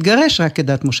עליי להתגרש רק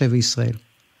כדת משה וישראל.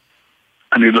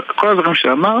 כל הדברים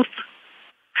שאמרת,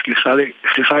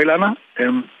 סליחה אילנה,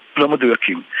 הם לא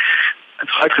מדויקים. את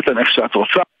יכולה להתחתן איך שאת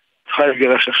רוצה, את יכולה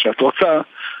להתגרש איך שאת רוצה,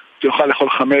 את יכולה לאכול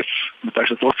חמץ מתי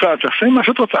שאת רוצה, תעשי מה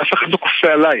שאת רוצה, אף אחד לא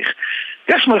כופה עלייך.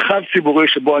 יש מרחב ציבורי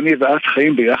שבו אני ואת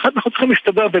חיים ביחד, אנחנו צריכים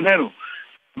להסתדר בינינו.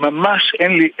 ממש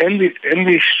אין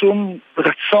לי שום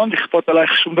רצון לכפות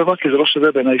עלייך שום דבר, כי זה לא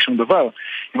שווה בעיניי שום דבר.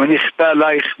 אם אני אכפה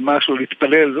עלייך משהו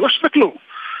להתפלל, זה לא שווה כלום.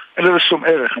 אין לזה שום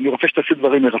ערך. אני רוצה שתעשי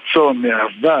דברים מרצון,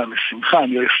 מאהבה, משמחה,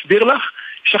 אני אסביר לך,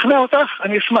 אשכנע אותך,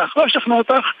 אני אשמח. לא אשכנע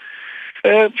אותך,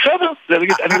 בסדר.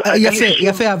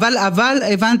 יפה, אבל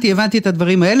הבנתי את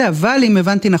הדברים האלה, אבל אם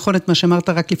הבנתי נכון את מה שאמרת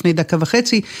רק לפני דקה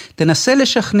וחצי, תנסה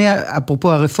לשכנע,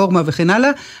 אפרופו הרפורמה וכן הלאה,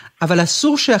 אבל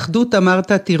אסור שאחדות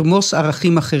אמרת תרמוס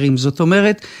ערכים אחרים. זאת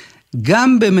אומרת,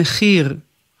 גם במחיר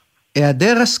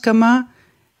היעדר הסכמה,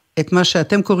 את מה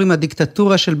שאתם קוראים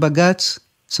הדיקטטורה של בג"ץ,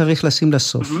 צריך לשים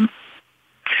לסוף.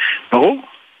 ברור.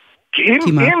 כי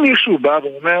אם מישהו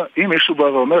בא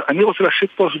ואומר, אני רוצה להשאיר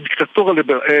פה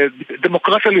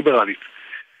דמוקרטיה ליברלית,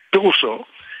 פירושו,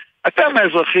 אתם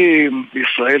האזרחים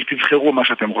בישראל תבחרו מה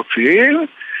שאתם רוצים,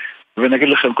 ונגיד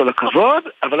לכם כל הכבוד,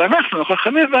 אבל אנחנו,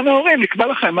 החכמים והנאורים, נקבע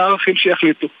לכם מה הערכים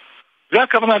שיחליטו. זה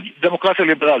הכוונה דמוקרטיה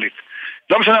ליברלית.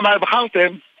 לא משנה מה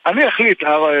בחרתם, אני אחליט,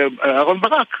 אהרון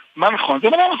ברק, מה נכון? זה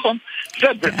מה נכון.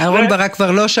 אהרון ברק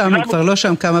כבר לא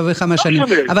שם כמה וכמה שנים.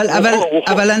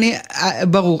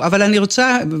 אבל אני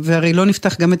רוצה, והרי לא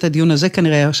נפתח גם את הדיון הזה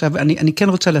כנראה עכשיו, אני כן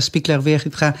רוצה להספיק להרוויח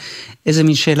איתך איזה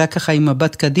מין שאלה ככה עם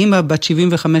מבט קדימה, בת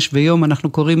 75 ויום,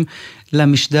 אנחנו קוראים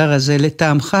למשדר הזה,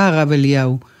 לטעמך הרב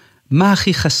אליהו, מה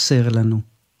הכי חסר לנו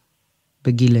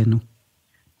בגילנו?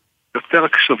 יותר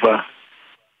הקשבה,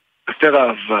 יותר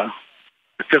אהבה,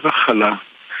 יותר הכלה,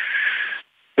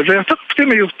 וזה יותר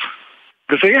אופטימיות,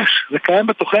 וזה זה קיים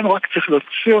בתוכנו, רק צריך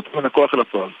להוציא אותו מן הכוח אל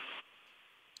הפועל.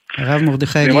 הרב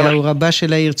מרדכי אליהו, רבה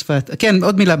של העיר צפת. כן,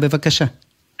 עוד מילה בבקשה.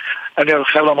 אני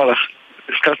חייב לומר לך,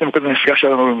 הזכרתם קודם מפגש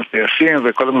שלנו עם הטייסים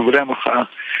וכל המובילי המחאה,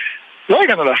 לא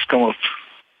הגענו להסכמות,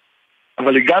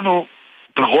 אבל הגענו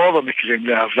ברוב המקרים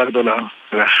לאהבה גדולה,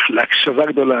 להקשבה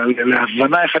גדולה,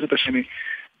 להבנה אחד את השני.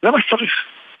 זה מה שצריך.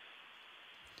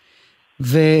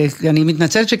 ואני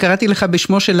מתנצלת שקראתי לך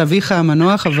בשמו של אביך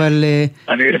המנוח, אבל...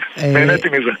 אני נהניתי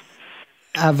מזה.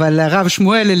 אבל הרב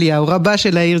שמואל אליהו, רבה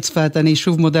של העיר צפת, אני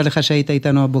שוב מודה לך שהיית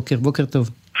איתנו הבוקר. בוקר טוב.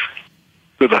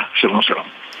 תודה, שלום שלום.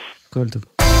 כל טוב.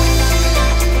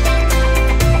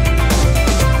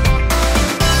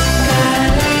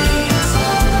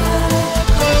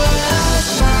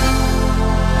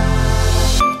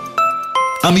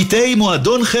 עמיתי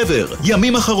מועדון חבר,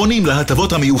 ימים אחרונים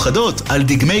להטבות המיוחדות על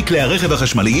דגמי כלי הרכב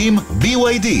החשמליים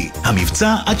BYD.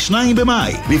 המבצע עד 2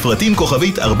 במאי, לפרטים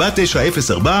כוכבית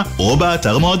 4904 או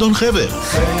באתר מועדון חבר.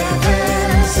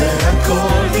 חבר זה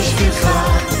הכל בשבילך,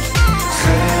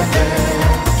 חבר.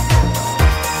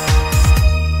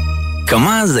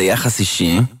 כמה זה יחס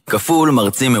אישי, כפול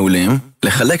מרצים מעולים,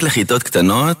 לחלק לכיתות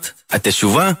קטנות,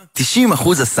 התשובה 90%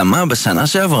 השמה בשנה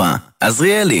שעברה.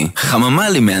 עזריאלי, חממה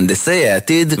למהנדסי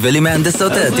העתיד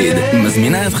ולמהנדסות העתיד,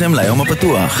 מזמינה אתכם ליום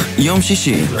הפתוח, יום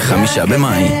שישי, 5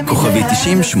 במאי, כוכבי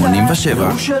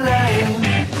 9087.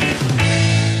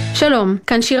 שלום,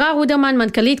 כאן שירה רודרמן,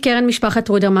 מנכ"לית קרן משפחת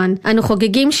רודרמן. אנו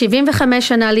חוגגים 75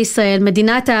 שנה לישראל,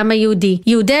 מדינת העם היהודי.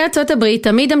 יהודי ארצות הברית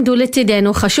תמיד עמדו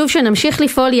לצידנו, חשוב שנמשיך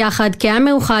לפעול יחד כעם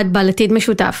מאוחד בעל עתיד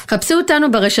משותף. חפשו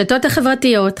אותנו ברשתות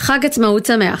החברתיות, חג עצמאות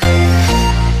שמח.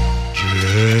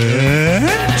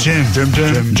 ג'ם, ג'ם,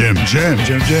 ג'ם, ג'ם,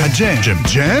 ג'ם, הג'ם, ג'ם,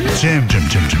 ג'ם, ג'ם, ג'ם,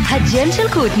 ג'ם, ג'ם. הג'ם של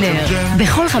קוטנר.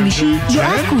 בכל חמישי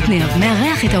יואב קוטנר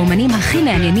מארח את האומנים הכי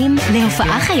מעניינים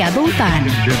להופעה חיה באולפן.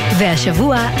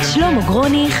 והשבוע שלמה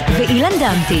גרוניך ואילן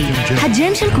דמתי.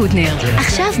 הג'ם של קוטנר,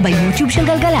 עכשיו ביוטיוב של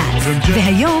גלגלצ.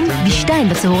 והיום ב2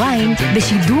 בצהריים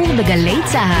בשידור בגלי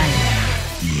צהל.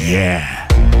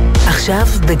 עכשיו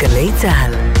בגלי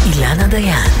צהל, אילנה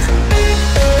דיין.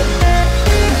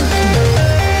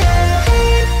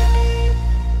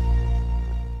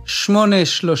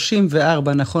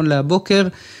 8:34 נכון להבוקר,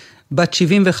 בת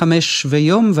 75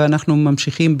 ויום, ואנחנו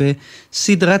ממשיכים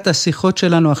בסדרת השיחות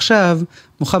שלנו עכשיו.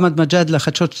 מוחמד מג'אד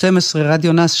לחדשות 12,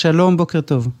 רדיו נס, שלום, בוקר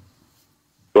טוב.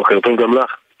 בוקר טוב גם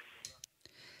לך.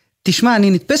 תשמע,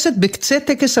 אני נתפסת בקצה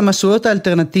טקס המסורות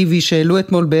האלטרנטיבי שהעלו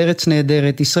אתמול בארץ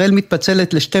נהדרת. ישראל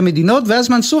מתפצלת לשתי מדינות, ואז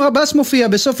מנסור עבאס מופיע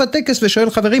בסוף הטקס ושואל,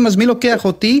 חברים, אז מי לוקח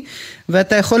אותי?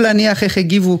 ואתה יכול להניח איך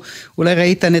הגיבו, אולי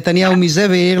ראית נתניהו מזה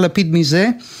ויאיר לפיד מזה.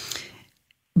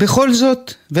 בכל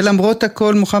זאת, ולמרות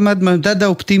הכל, מוחמד, מדד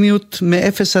האופטימיות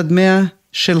מ-0 עד 100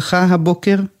 שלך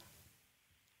הבוקר?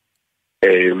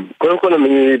 קודם כל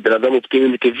אני בן אדם אופטימי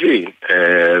מטבעי,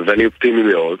 ואני אופטימי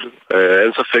מאוד.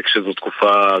 אין ספק שזו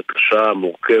תקופה קשה,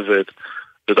 מורכבת.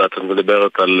 את יודעת, את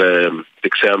מדברת על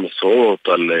טקסי המסורות,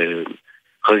 על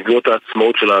חגיגות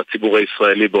העצמאות של הציבור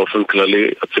הישראלי באופן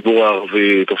כללי. הציבור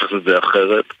הערבי תופס את זה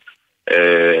אחרת.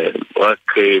 רק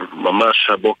ממש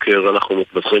הבוקר אנחנו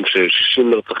מתבשרים ש60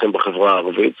 נרצחים בחברה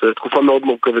הערבית. זו תקופה מאוד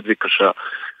מורכבת וקשה.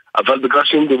 אבל בגלל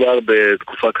שמדובר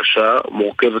בתקופה קשה,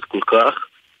 מורכבת כל כך,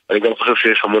 אני גם חושב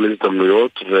שיש המון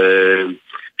הזדמנויות,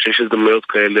 וכשיש הזדמנויות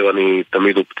כאלה אני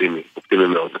תמיד אופטימי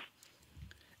מאוד.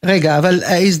 רגע, אבל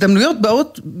ההזדמנויות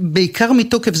באות בעיקר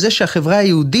מתוקף זה שהחברה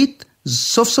היהודית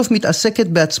סוף סוף מתעסקת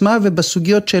בעצמה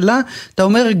ובסוגיות שלה. אתה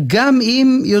אומר, גם אם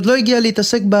היא עוד לא הגיעה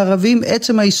להתעסק בערבים,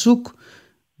 עצם העיסוק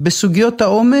בסוגיות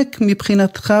העומק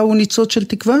מבחינתך הוא ניצוץ של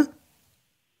תקווה?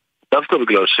 דווקא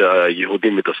בגלל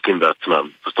שהיהודים מתעסקים בעצמם.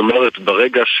 זאת אומרת,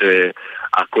 ברגע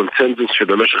שהקונצנזוס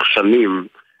שבמשך שנים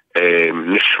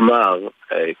נשמר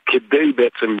כדי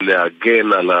בעצם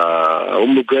להגן על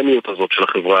ההומוגניות הזאת של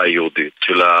החברה היהודית,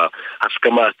 של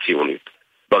ההסכמה הציונית.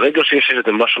 ברגע שיש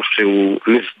איזה משהו שהוא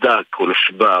נסדק או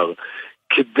נשבר,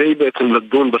 כדי בעצם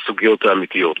לדון בסוגיות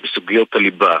האמיתיות, בסוגיות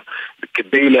הליבה,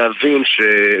 כדי להבין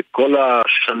שכל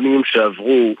השנים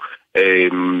שעברו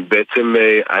בעצם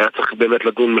היה צריך באמת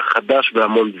לדון מחדש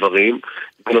בהמון דברים,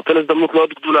 ונותן הזדמנות מאוד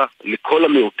גדולה לכל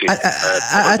המיעוטים.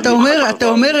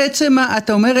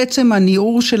 אתה אומר עצם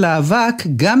הניעור של האבק,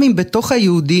 גם אם בתוך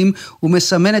היהודים הוא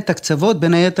מסמן את הקצוות.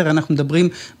 בין היתר אנחנו מדברים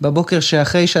בבוקר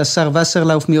שאחרי שהשר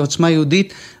וסרלאוף מעוצמה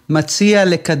יהודית מציע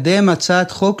לקדם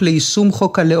הצעת חוק ליישום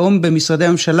חוק הלאום במשרדי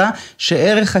הממשלה,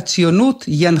 שערך הציונות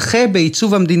ינחה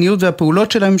בעיצוב המדיניות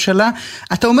והפעולות של הממשלה.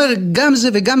 אתה אומר גם זה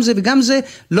וגם זה וגם זה,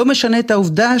 לא משנה את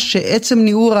העובדה שעצם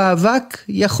ניעור האבק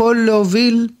יכול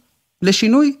להוביל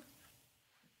לשינוי?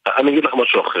 אני אגיד לך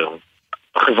משהו אחר.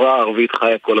 החברה הערבית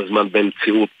חיה כל הזמן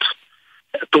במציאות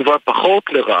טובה פחות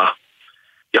לרעה.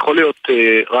 יכול להיות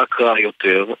רק רע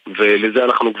יותר, ולזה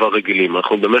אנחנו כבר רגילים.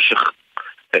 אנחנו במשך,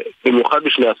 במיוחד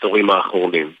בשני העשורים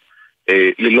האחרונים,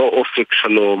 ללא אופק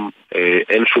שלום,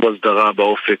 אין שום הסדרה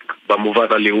באופק, במובן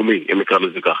הלאומי, אם נקרא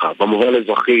לזה ככה. במובן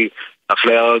האזרחי,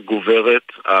 אפליה גוברת,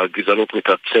 הגזענות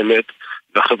מתעצמת,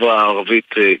 והחברה הערבית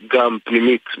גם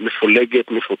פנימית,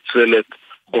 מפולגת, מפוצלת,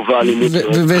 חובה אלימות.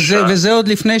 וזה עוד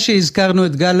לפני שהזכרנו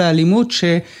את גל האלימות,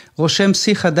 שרושם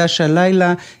שיא חדש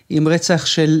הלילה עם רצח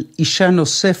של אישה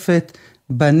נוספת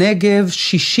בנגב.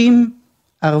 60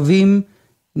 ערבים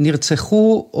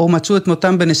נרצחו או מצאו את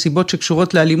מותם בנסיבות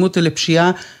שקשורות לאלימות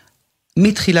ולפשיעה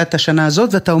מתחילת השנה הזאת,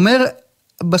 ואתה אומר,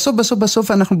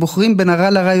 בסוף אנחנו בוחרים בין הרע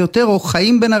לרע יותר, או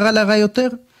חיים בין הרע לרע יותר?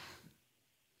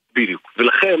 בדיוק.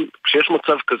 ולכן, כשיש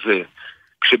מצב כזה,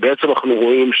 כשבעצם אנחנו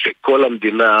רואים שכל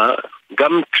המדינה,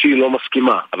 גם כשהיא לא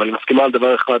מסכימה, אבל היא מסכימה על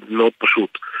דבר אחד מאוד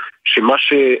פשוט, שמה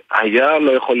שהיה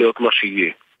לא יכול להיות מה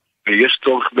שיהיה. ויש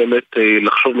צורך באמת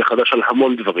לחשוב מחדש על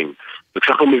המון דברים.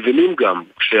 וכשאנחנו מבינים גם,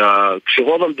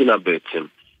 כשרוב המדינה בעצם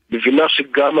מבינה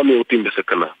שגם המיעוטים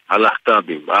בסכנה,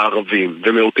 הלהט"בים, הערבים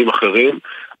ומיעוטים אחרים,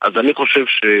 אז אני חושב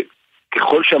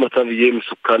שככל שהמצב יהיה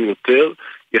מסוכן יותר,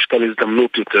 יש כאן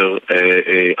הזדמנות יותר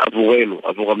עבורנו,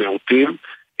 עבור המיעוטים,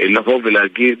 לבוא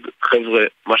ולהגיד, חבר'ה,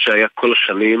 מה שהיה כל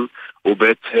השנים הוא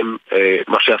בעצם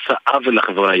מה שעשה עוול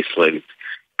לחברה הישראלית.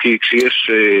 כי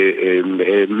כשיש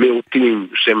מיעוטים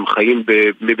שהם חיים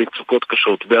במצוקות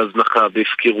קשות, בהזנחה,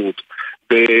 בהפקירות,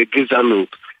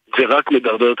 בגזענות, זה רק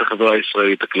מדרדר את החברה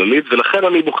הישראלית הכללית, ולכן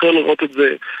אני בוחר לראות את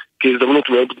זה כהזדמנות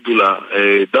מאוד גדולה,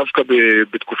 דווקא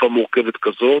בתקופה מורכבת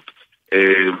כזאת,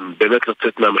 באמת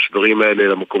לצאת מהמשברים האלה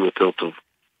למקום יותר טוב.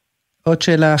 עוד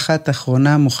שאלה אחת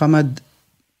אחרונה, מוחמד,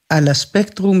 על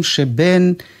הספקטרום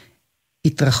שבין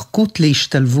התרחקות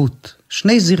להשתלבות,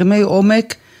 שני זרמי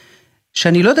עומק,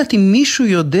 שאני לא יודעת אם מישהו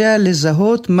יודע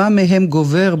לזהות מה מהם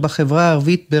גובר בחברה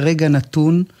הערבית ברגע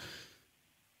נתון.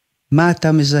 מה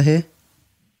אתה מזהה?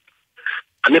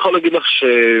 אני יכול להגיד לך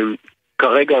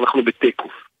שכרגע אנחנו בטקו.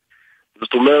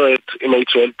 זאת אומרת, אם היית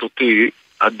שואלת אותי,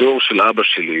 הדור של אבא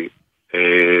שלי,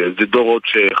 זה דור עוד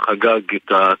שחגג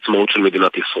את העצמאות של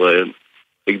מדינת ישראל,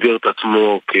 הגדיר את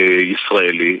עצמו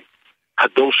כישראלי.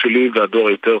 הדור שלי והדור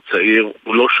היותר צעיר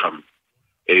הוא לא שם.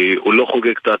 הוא לא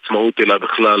חוגג את העצמאות אלא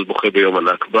בכלל בוכה ביום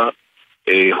הנכבה,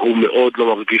 הוא מאוד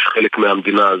לא מרגיש חלק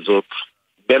מהמדינה הזאת,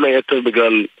 בין היתר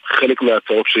בגלל חלק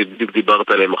מההצעות שבדיוק דיברת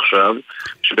עליהם עכשיו,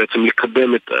 שבעצם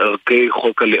לקדם את ערכי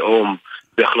חוק הלאום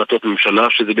בהחלטות ממשלה,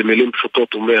 שזה במילים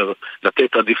פשוטות אומר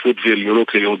לתת עדיפות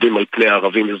ועליונות ליהודים על פני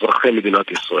הערבים אזרחי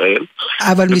מדינת ישראל.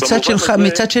 אבל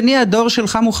מצד שני הדור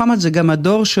שלך מוחמד זה גם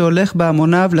הדור שהולך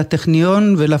בהמוניו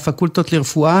לטכניון ולפקולטות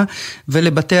לרפואה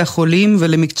ולבתי החולים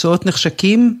ולמקצועות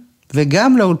נחשקים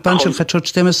וגם לאולפן של חדשות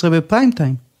 12 בפריים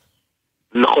טיים.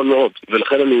 נכון מאוד,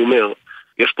 ולכן אני אומר,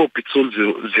 יש פה פיצול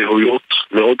זהויות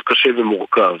מאוד קשה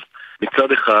ומורכב.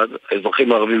 מצד אחד,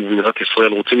 האזרחים הערבים במדינת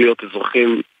ישראל רוצים להיות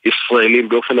אזרחים ישראלים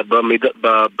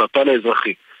בפן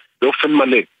האזרחי, באופן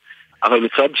מלא. אבל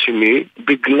מצד שני,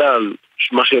 בגלל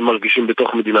מה שהם מרגישים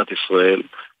בתוך מדינת ישראל,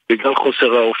 בגלל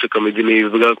חוסר האופק המדיני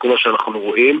ובגלל כל מה שאנחנו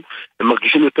רואים, הם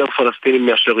מרגישים יותר פלסטינים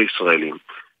מאשר ישראלים.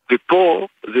 ופה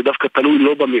זה דווקא תלוי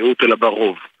לא במיעוט אלא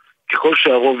ברוב. ככל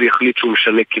שהרוב יחליט שהוא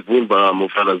משנה כיוון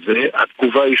במובן הזה,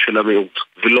 התגובה היא של המיעוט,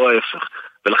 ולא ההפך.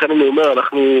 ולכן אני אומר,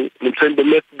 אנחנו נמצאים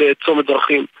באמת בצומת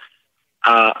דרכים.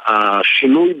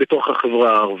 השינוי בתוך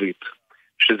החברה הערבית,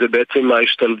 שזה בעצם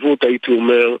ההשתלבות, הייתי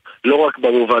אומר, לא רק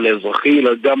במובן האזרחי,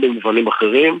 אלא גם במובנים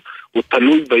אחרים, הוא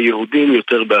תלוי ביהודים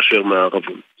יותר באשר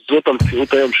מהערבים. זאת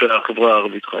המציאות היום שהחברה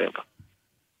הערבית חיה בה.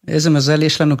 איזה מזל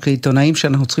יש לנו כעיתונאים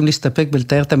שאנחנו צריכים להסתפק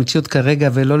ולתאר את המציאות כרגע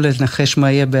ולא לנחש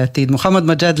מה יהיה בעתיד. מוחמד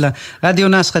מג'אדלה, רדיו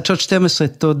נאס, חדשות 12,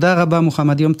 תודה רבה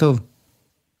מוחמד, יום טוב.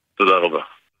 תודה רבה.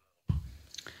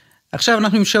 עכשיו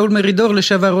אנחנו עם שאול מרידור,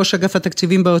 לשעבר ראש אגף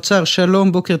התקציבים באוצר.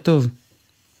 שלום, בוקר טוב.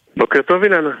 בוקר טוב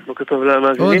אילנה, בוקר טוב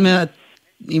למאזינים. עוד מעט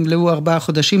ימלאו 4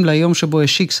 חודשים ליום שבו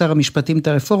השיק שר המשפטים את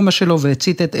הרפורמה שלו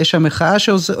והצית את אש המחאה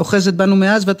שאוחזת בנו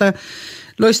מאז, ואתה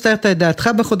לא הסתרת את דעתך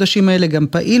בחודשים האלה, גם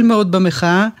פעיל מאוד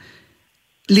במחאה.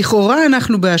 לכאורה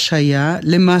אנחנו בהשהיה,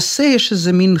 למעשה יש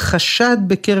איזה מין חשד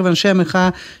בקרב אנשי המחאה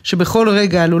שבכל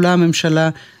רגע עלולה הממשלה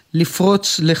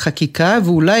לפרוץ לחקיקה,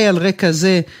 ואולי על רקע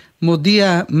זה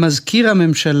מודיע מזכיר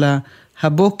הממשלה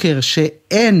הבוקר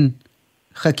שאין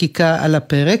חקיקה על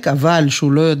הפרק, אבל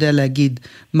שהוא לא יודע להגיד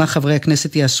מה חברי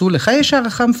הכנסת יעשו. לך יש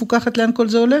הערכה מפוקחת לאן כל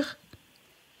זה הולך?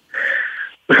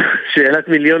 שאלת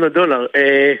 $1,000,000.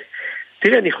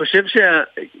 תראה, אני חושב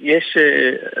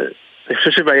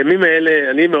שבימים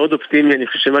האלה אני מאוד אופטימי. אני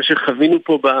חושב שמה שחווינו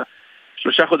פה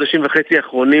ב3.5 חודשים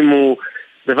האחרונים הוא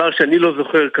דבר שאני לא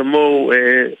זוכר כמוהו.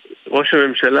 ראש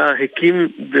הממשלה הקים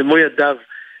במו ידיו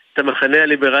את המחנה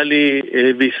הליברלי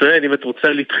בישראל, אם את רוצה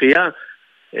לתחייה,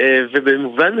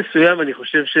 ובמובן מסוים אני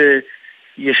חושב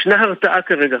שישנה הרתעה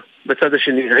כרגע בצד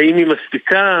השני. האם היא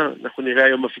מספיקה? אנחנו נראה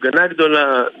היום הפגנה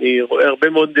גדולה, אני רואה הרבה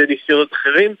מאוד ניסיונות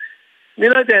אחרים, אני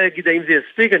לא יודע להגיד האם זה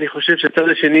יספיק. אני חושב שהצד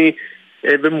השני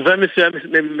במובן מסוים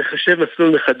מחשב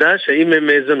מסלול מחדש. האם הם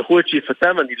זנחו את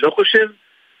שאיפתם? אני לא חושב.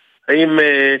 האם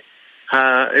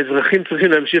האזרחים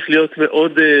צריכים להמשיך להיות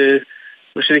מאוד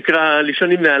מה שנקרא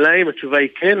לישון עם נעליים? התשובה היא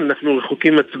כן. אנחנו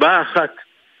רחוקים הצבעה אחת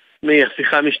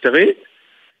מהשיחה המשטרית,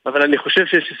 אבל אני חושב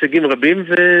שיש הישגים רבים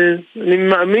ואני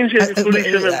מאמין שהם יוכלו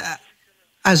להישמר.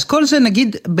 אז כל זה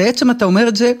נגיד, בעצם אתה אומר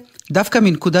את זה דווקא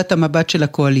מנקודת המבט של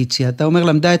הקואליציה. אתה אומר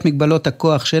למדה את מגבלות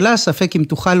הכוח שלה, ספק אם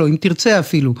תוכל או אם תרצה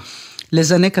אפילו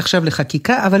לזנק עכשיו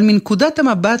לחקיקה, אבל מנקודת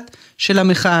המבט של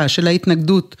המחאה, של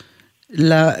ההתנגדות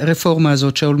לרפורמה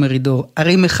הזאת, שאול מרידור,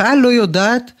 הרי מחאה לא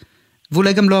יודעת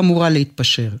ואולי גם לא אמורה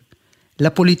להתפשר.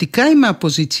 לפוליטיקאים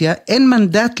מהפוזיציה אין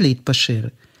מנדט להתפשר.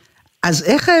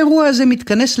 אז איך האירוע הזה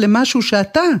מתכנס למשהו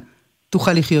שאתה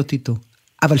תוכל לחיות איתו,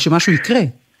 אבל שמשהו יקרה?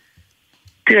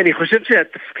 תראה, אני חושב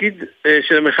שהתפקיד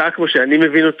של המחאה, כמו שאני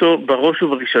מבין אותו, בראש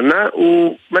ובראשונה,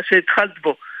 הוא מה שהתחלת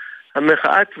בו.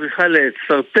 המחאה צריכה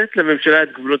לסרטט לממשלה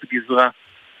את גבולות גזרה.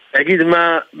 להגיד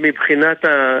מה מבחינת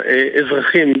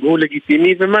האזרחים הוא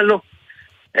לגיטימי ומה לא.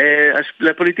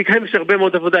 לפוליטיקאים יש הרבה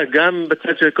מאוד עבודה, גם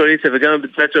בצד של הקואליציה וגם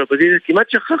בצד של האופוזיציה. כמעט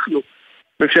שכחנו.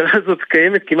 הממשלה הזאת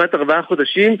קיימת כמעט 4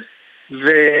 חודשים,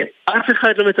 ואף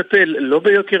אחד לא מטפל, לא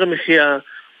ביוקר המחיה,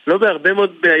 לא בהרבה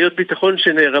מאוד בעיות ביטחון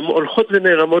שהולכות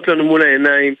ונערמות לנו מול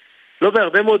העיניים, לא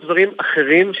בהרבה מאוד דברים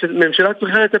אחרים שממשלה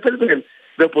צריכה לטפל בהם,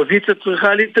 והאופוזיציה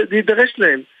צריכה להידרש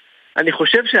להם. אני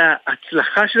חושב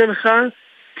שההצלחה של המחאה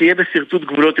תהיה בסרטוט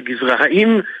גבולות הגזרה.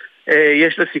 האם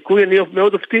יש לה סיכוי? אני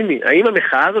מאוד אופטימי. האם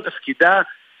המחאה הזאת תפקידה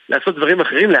לעשות דברים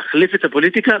אחרים, להחליף את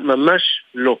הפוליטיקה? ממש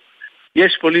לא.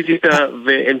 יש פוליטיקה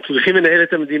והם צריכים לנהל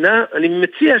את המדינה, אני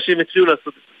מציע שהם יצליחו לעשות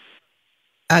את זה.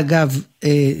 אגב,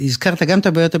 הזכרת גם את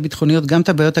הבעיות הביטחוניות, גם את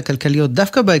הבעיות הכלכליות.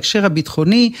 דווקא בהקשר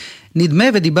הביטחוני, נדמה,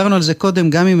 ודיברנו על זה קודם,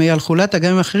 גם עם אייל חולטה,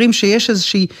 גם עם אחרים, שיש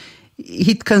איזושהי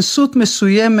התכנסות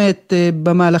מסוימת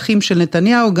במהלכים של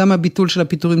נתניהו, גם הביטול של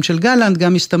הפיטורים של גלנט,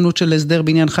 גם הסתמנות של הסדר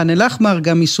בעניין ח'אן אל-אחמר,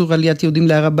 גם איסור עליית יהודים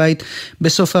להר הבית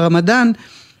בסוף הרמדאן,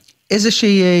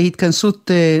 איזושהי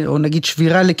התכנסות, או נגיד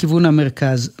שבירה לכיוון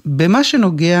המרכז. במה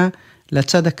שנוגע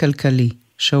לצד הכלכלי,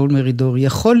 שאול מרידור,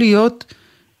 יכול להיות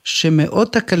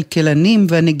שמאות הכלכלנים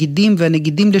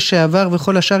והנגידים לשעבר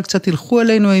וכל השאר קצת ילכו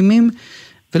עלינו אימים,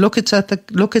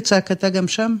 ולא כצעקתה גם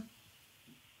שם?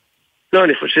 לא,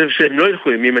 אני חושב שהם לא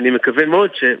ילכו אימים. אני מקווה מאוד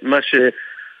שמה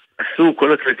שעשו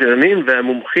כל הכלכלנים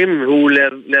והמומחים הוא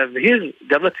להבהיר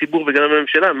גם לציבור וגם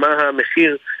לממשלה מה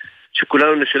המחיר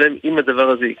שכולנו נשלם אם הדבר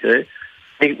הזה יקרה.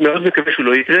 אני מאוד מקווה שהוא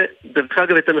לא יקרה. דרך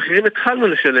אגב, את המחירים התחלנו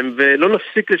לשלם ולא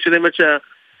נפסיק לשלם עד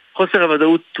שהחוסר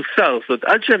הוודאות תוסר. זאת אומרת,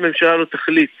 עד שהממשלה לא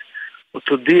תחליט או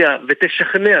תודיע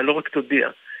ותשכנע, לא רק תודיע,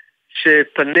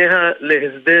 שפניה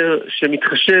להסדר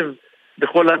שמתחשב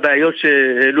בכל הבעיות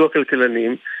שהעלו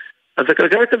הכלכלנים, אז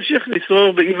הכלכלה תמשיך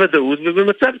לשרור באי ודאות,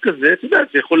 ובמצב כזה, אתה יודע,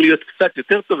 זה יכול להיות קצת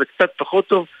יותר טוב וקצת פחות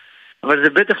טוב, אבל זה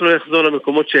בטח לא יחזור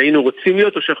למקומות שהיינו רוצים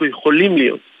להיות או שאנחנו יכולים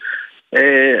להיות.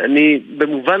 אני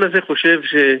במובן הזה חושב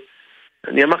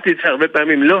אני אמרתי את זה הרבה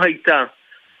פעמים, לא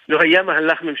היה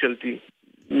מהלך ממשלתי,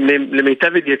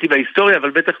 למיטב ידיעתי בהיסטוריה, אבל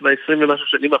בטח ב-20 ומשהו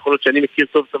שנים האחרונות שאני מכיר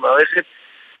טוב את המערכת,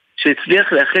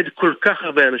 שהצליח לאחד כל כך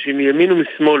הרבה אנשים מימין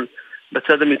ומשמאל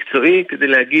בצד המקצועי, כדי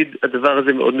להגיד הדבר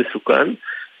הזה מאוד מסוכן.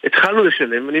 התחלנו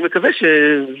לשלם, אני מקווה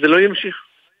שזה לא ימשיך.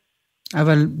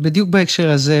 אבל בדיוק בהקשר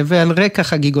הזה, ועל רקע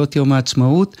חגיגות יום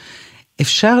העצמאות,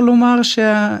 אפשר לומר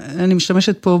שאני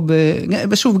משתמשת פה,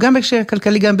 שוב, גם בהקשר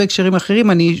הכלכלי, גם בהקשרים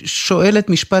אחרים, אני שואלת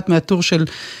משפט מהטור של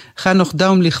חנוך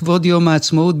דאום לכבוד יום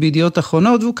העצמאות בידיעות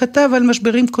אחרונות, והוא כתב על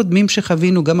משברים קודמים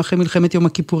שחווינו, גם אחרי מלחמת יום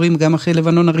הכיפורים, גם אחרי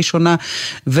לבנון הראשונה,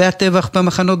 והטבח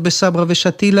במחנות בסברה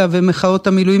ושתילה, ומחאות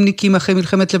המילואימניקים אחרי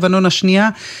מלחמת לבנון השנייה,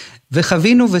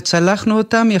 וחווינו וצלחנו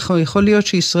אותם. יכול להיות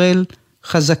שישראל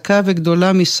חזקה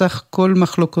וגדולה מסך כל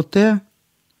מחלוקותיה?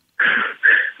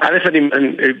 א',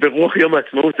 ברוח יום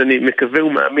העצמאות אני מקווה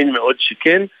ומאמין מאוד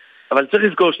שכן, אבל צריך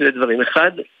לזכור שני דברים.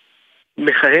 אחד,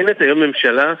 מכהנת היום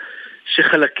ממשלה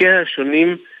שחלקיה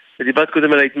השונים, ודיברת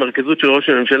קודם על ההתמרכזות של ראש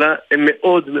הממשלה, הם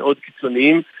מאוד מאוד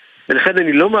קיצוניים, ולכן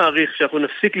אני לא מעריך שאנחנו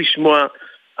נפסיק לשמוע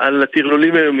על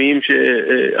הטרלולים היומיים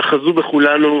שאחזו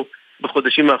בכולנו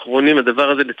בחודשים האחרונים. הדבר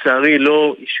הזה לצערי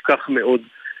לא ישכח מאוד.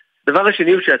 הדבר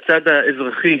השני הוא שהצד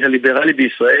האזרחי הליברלי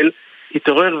בישראל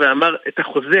התעורר ואמר, את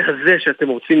החוזה הזה שאתם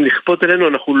רוצים לכפות עלינו,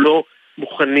 אנחנו לא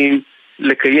מוכנים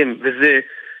לקיים, וזה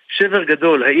שבר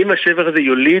גדול. האם השבר הזה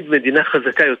יוליד מדינה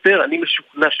חזקה יותר? אני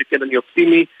משוכנע שכן, אני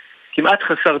אופטימי, כמעט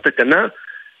חסר תקנה.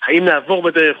 האם נעבור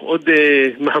בדרך עוד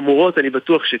מהמורות? אני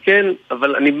בטוח שכן,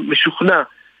 אבל אני משוכנע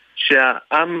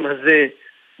שהעם הזה,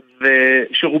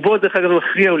 ושרובו דרך אגב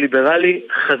מכריע הוא ליברלי,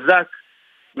 חזק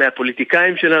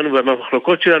מהפוליטיקאים שלנו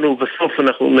ומהמחלוקות שלנו, ובסוף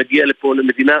אנחנו נגיע לפה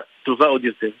למדינה טובה עוד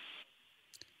יותר.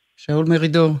 שאול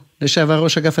מרידור, לשעבר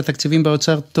ראש אגף התקציבים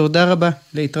באוצר, תודה רבה,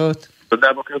 להתראות.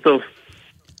 תודה, בוקר טוב.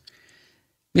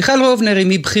 מיכל רובנר היא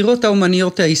מבחירות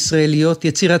האומניות הישראליות,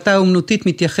 יצירתה האומנותית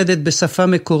מתייחדת בשפה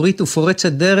מקורית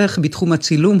ופורצת דרך בתחום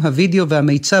הצילום, הוידאו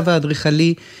והמיצב האדריכלי.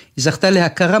 היא זכתה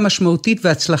להכרה משמעותית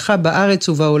והצלחה בארץ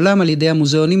ובעולם על ידי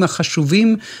המוזיאונים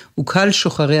החשובים וקהל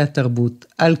שוחרי התרבות.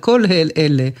 על כל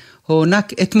אלה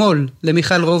הוענק אתמול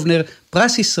למיכל רובנר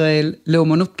פרס ישראל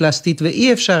לאומנות פלסטית,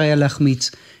 ואי אפשר היה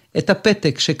להחמיץ את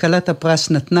הפתק שקלת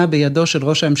הפרס נתנה בידו של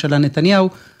ראש הממשלה נתניהו,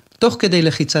 תוך כדי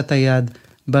לחיצת היד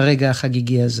ברגע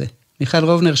החגיגי הזה. מיכל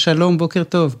רובנר, שלום, בוקר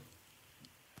טוב.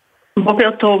 בוקר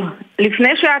טוב. לפני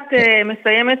שאת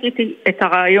מסיימת את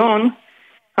הרעיון,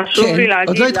 חשוב לי להגיד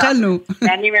עוד לא התחלנו.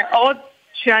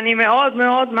 שאני מאוד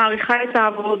מאוד מעריכה את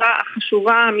העבודה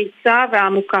החשובה, האמיצה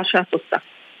והעמוקה שאת עושה.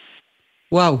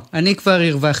 וואו, אני כבר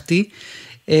הרווחתי,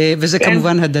 וזה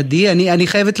כמובן הדדי. אני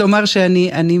חייבת לומר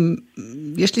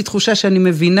יש לי תחושה שאני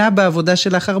מבינה בעבודה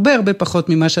שלך הרבה פחות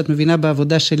ממה שאת מבינה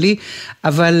בעבודה שלי,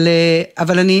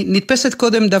 אבל אני נתפסת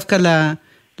קודם דווקא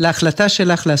להחלטה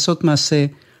שלך לעשות מעשה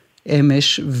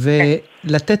אמש,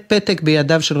 ולתת פתק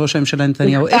בידיו של ראש הממשלה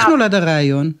נתניהו. איך נולד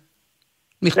הרעיון?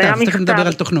 מכתב, תכף נדבר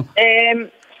על תוכנו.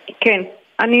 כן,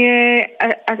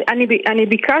 אני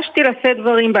ביקשתי לשאת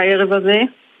דברים בערב הזה,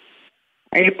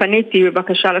 פניתי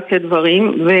בבקשה לשאת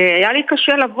דברים, והיה לי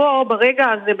קשה לבוא ברגע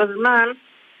הזה בזמן,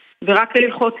 ורק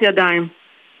ללחוץ ידיים.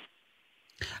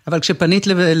 אבל כשפנית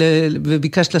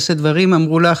וביקשת לשאת דברים,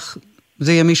 אמרו לך,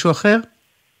 זה יהיה מישהו אחר?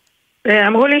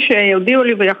 אמרו לי שיודיעו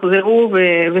לי ויחזרו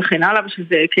וכן הלאה,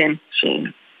 ושזה כן,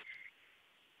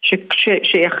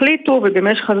 שיחליטו,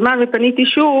 ובמשך הזמן ופניתי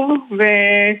שוב,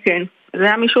 וכן, זה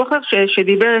היה מישהו אחר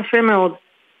שדיבר יפה מאוד.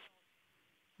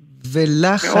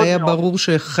 ולך היה ברור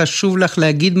שחשוב לך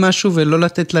להגיד משהו ולא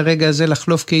לתת לרגע הזה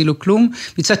לחלוף כאילו כלום?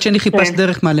 מצד שני חיפש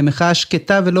דרך מה, למחאה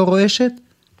שקטה ולא רועשת?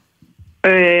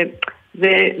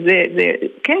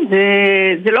 כן,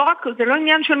 זה לא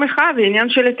עניין של מחאה, זה עניין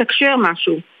של לתקשר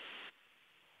משהו.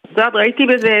 ראיתי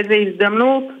בזה איזו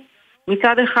הזדמנות,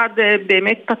 מצד אחד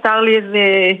באמת פתר לי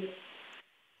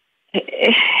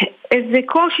איזה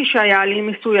קושי שהיה לי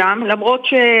מסוים, למרות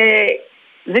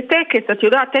שזה טקס, את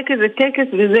יודעת, טקס זה טקס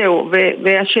וזהו,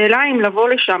 והשאלה אם לבוא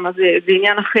לשם זה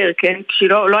עניין אחר, כן? כשהיא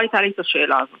לא הייתה לי את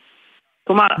השאלה הזאת.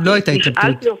 כלומר, לא הייתה התלבטות.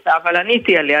 נשאלתי אותה, אבל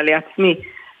עניתי עליה לעצמי.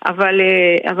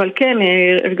 אבל כן,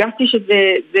 הרגשתי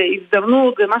שזה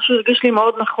הזדמנות, זה משהו הרגיש לי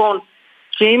מאוד נכון,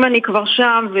 שאם אני כבר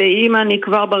שם ואם אני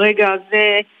כבר ברגע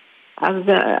הזה, אז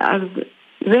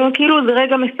זה כאילו זה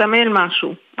רגע מסמל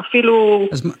משהו. אפילו,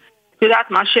 את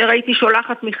יודעת, מאשר הייתי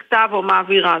שולחת מכתב או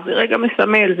מעבירה, זה רגע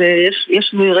מסמל,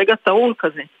 יש רגע טעון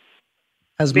כזה.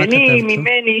 אז מה כתבת? ואני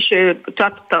ממני,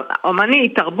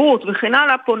 אומנית, תרבות וכן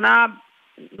הלאה, פונה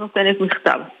נותנת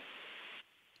מכתב.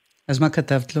 אז מה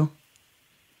כתבת לו?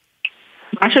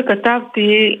 מה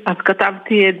שכתבתי, אז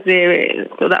כתבתי את זה,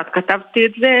 אתה יודעת, כתבתי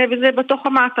את זה, וזה בתוך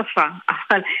המעטפה,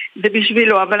 אבל זה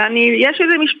בשבילו, אבל יש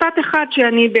איזה משפט אחד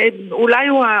אולי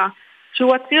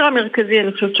שהוא הציר המרכזי,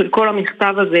 אני חושבת, של כל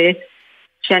המכתב הזה,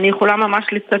 שאני יכולה ממש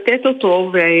לצטט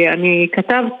אותו, ואני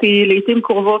כתבתי, לעתים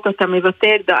קרובות אתה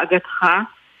מבטא את דאגתך,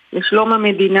 לשלום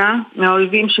המדינה,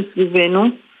 מהאויבים שסביבנו,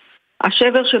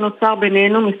 השבר שנוצר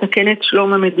בינינו מסכן את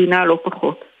שלום המדינה לא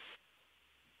פחות.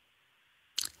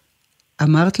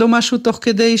 אמרת לו משהו תוך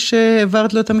כדי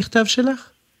שהעברת לו את המכתב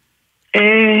שלך?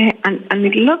 אני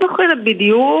לא זוכרת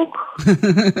בדיוק.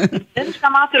 זה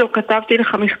שאמרתי לו, כתבתי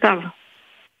לך מכתב.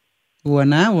 הוא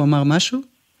ענה? הוא אמר משהו?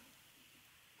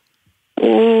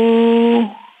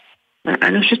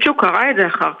 אני חושבת שהוא קרא את זה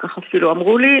אחר כך אפילו.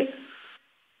 אמרו לי,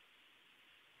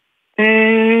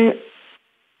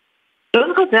 לא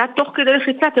זוכרת, זה היה תוך כדי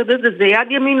לחיצה, אתה יודע, זה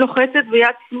יד ימין לוחצת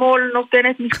ויד שמאל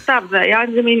נותנת מכתב. זה היה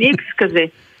איזה מין איקס כזה.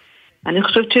 אני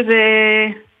חושבת שזה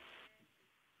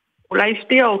אולי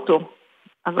הפתיע אותו,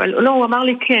 אבל לא, הוא אמר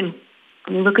לי כן.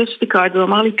 אני מבקש שתקרא את זה, הוא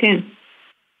אמר לי כן.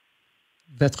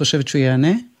 ואת חושבת שהוא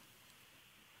יענה?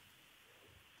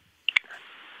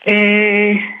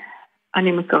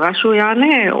 אני מקווה שהוא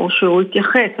יענה, או שהוא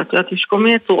יתייחס. את יודעת, יש כל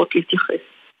מיני צורות להתייחס.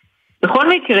 בכל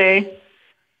מקרה,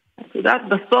 את יודעת,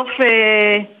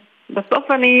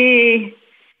 בסוף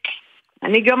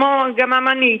אני גם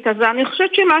אמנית, אז אני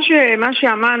חושבת שמה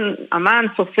שאמן,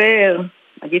 סופר,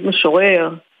 נגיד משורר,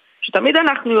 שתמיד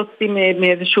אנחנו יוצאים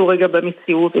מאיזשהו רגע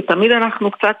במציאות, ותמיד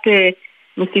אנחנו קצת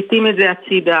מסיטים את זה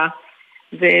הצידה,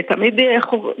 ותמיד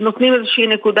נותנים איזושהי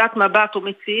נקודת מבט, או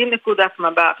מציעים נקודת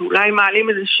מבט, אולי מעלים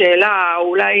איזו שאלה, או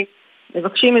אולי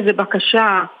מבקשים איזו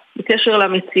בקשה בקשר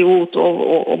למציאות,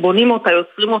 או בונים אותה,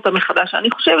 יוצרים אותה מחדש.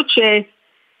 אני חושבת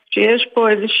שיש פה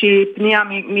איזושהי פנייה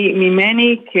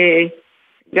ממני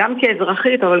גם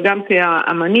כאזרחית, אבל גם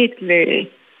כאמנית,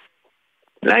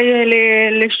 אולי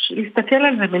להסתכל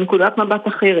על זה בנקודת מבט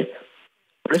אחרת.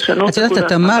 את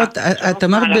יודעת, את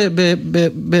אמרת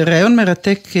ברעיון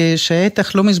מרתק שהיה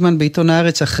איתך לא מזמן בעיתון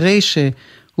הארץ, אחרי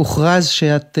שהוכרז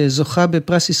שאת זוכה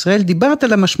בפרס ישראל, דיברת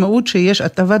על המשמעות שיש,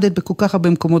 את עבדת בכל כך הרבה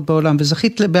מקומות בעולם,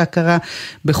 וזכית בהכרה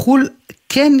בחול,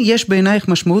 כן יש בעינייך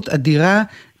משמעות אדירה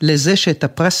לזה שאת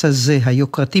הפרס הזה,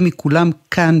 היוקרתי מכולם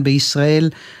כאן בישראל,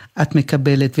 את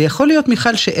מקבלת. ויכול להיות,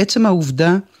 מיכל, שעצם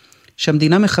העובדה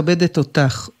שהמדינה מכבדת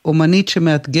אותך, אומנית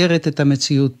שמאתגרת את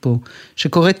המציאות פה,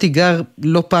 שקוראת תיגר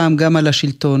לא פעם גם על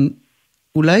השלטון,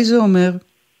 אולי זה אומר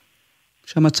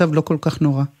שהמצב לא כל כך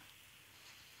נורא.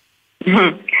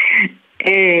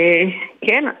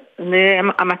 כן,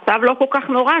 המצב לא כל כך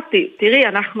נורא. תראי,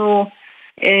 אנחנו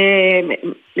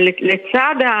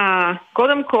לצד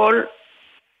קודם כל,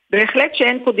 בהחלט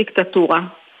שאין פה דיקטטורה.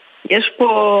 יש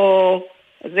פה,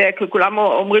 זה כולם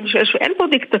אומרים שאין פה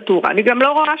דיקטטורה. אני גם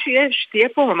לא רואה שתהיה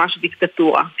פה ממש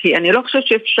דיקטטורה, כי אני לא חושבת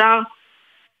שאפשר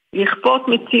לכפות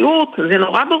מציאות, זה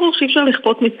נורא ברור שאי אפשר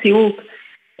לכפות מציאות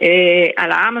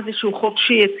על העם הזה שהוא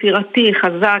חופשי, יצירתי,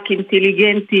 חזק,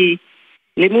 אינטליגנטי,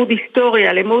 לימוד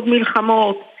היסטוריה, לימוד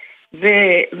מלחמות,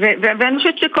 ואני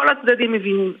חושבת שכל הצדדים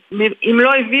מבינים, אם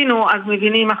לא הבינו אז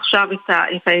מבינים עכשיו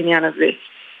את העניין הזה.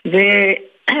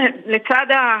 ולצד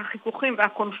החיכוכים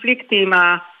והקונפליקטים,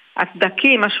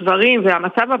 הסדקים, השברים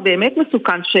והמצב הבאמת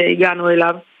מסוכן שהגענו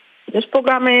אליו, יש פה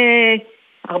גם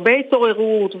הרבה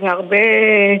התעוררות והרבה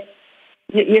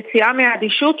יציאה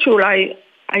מהאדישות שאולי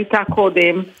הייתה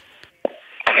קודם.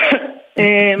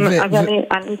 אז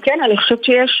אני חושבת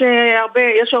שיש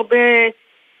הרבה,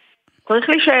 צריך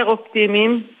להישאר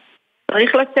אופטימיים,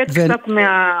 צריך לצאת קצת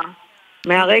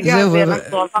מהרגע הזה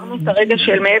אנחנו עברנו את הרגע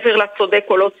של מעבר לצודק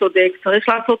או לא צודק, צריך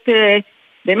לעשות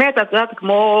באמת, את יודעת,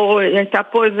 כמו הייתה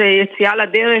פה איזו יציאה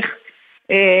לדרך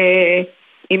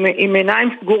עם עיניים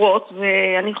סגורות,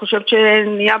 ואני חושבת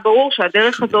שנהיה ברור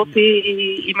שהדרך הזאת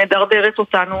היא מדרדרת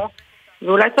אותנו,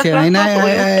 ואולי צריך לעשות...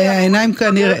 העיניים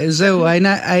כנראה, זהו,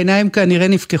 העיניים כנראה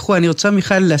נפקחו. אני רוצה,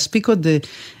 מיכל, להספיק עוד,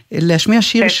 להשמיע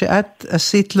שיר שאת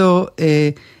עשית לו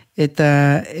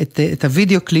את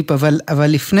הוידאו קליפ, אבל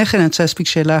לפני כן אני רוצה להספיק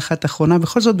שאלה אחת אחרונה,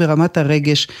 בכל זאת ברמת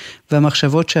הרגש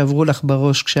והמחשבות שעברו לך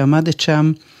בראש, כשעמדת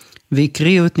שם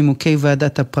והקריאו את נימוקי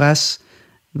ועדת הפרס,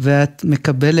 ואת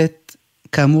מקבלת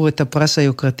כאמור את הפרס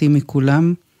היוקרתי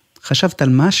מכולם, חשבת על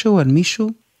משהו, על מישהו?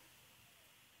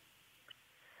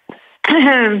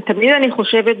 תמיד אני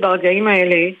חושבת ברגעים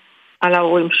האלה על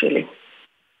ההורים שלי.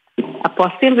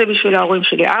 הפרסים זה בשביל ההורים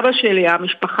שלי, אבא שלי,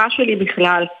 המשפחה שלי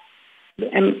בכלל,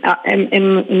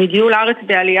 הם הגיעו לארץ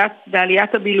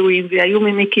בעליית הבילויים, והיו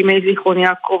ממקימי זיכרון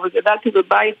יעקב, וגדלתי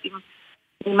בבית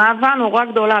עם אהבה נורא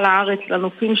גדולה לארץ,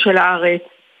 לנופים של הארץ,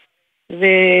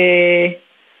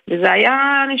 וזה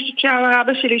היה, אני חושבת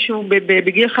שהאבא שלי שהוא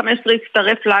בגיל 15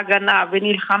 הצטרף להגנה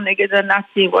ונלחם נגד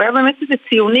הנאצים, הוא היה באמת איזה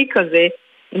ציוני כזה,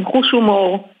 עם חוש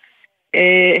הומור,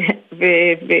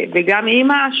 וגם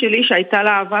אימא שלי שהייתה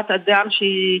לה אהבת אדם,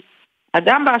 שהיא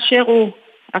אדם באשר הוא,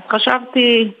 אז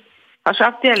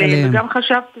חשבתי עליהם, וגם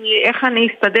חשבתי איך אני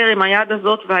אסתדר עם היד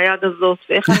הזאת והיד הזאת,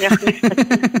 ואיך אני אכניס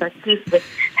את הכיס.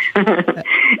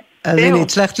 אז הנה,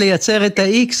 הצלחת לייצר את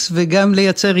ה-X, וגם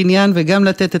לייצר עניין, וגם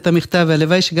לתת את המכתב,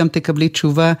 והלוואי שגם תקבלי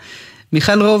תשובה.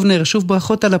 מיכל רובנר, שוב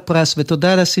ברכות על הפרס,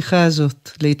 ותודה על השיחה הזאת.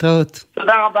 להתראות.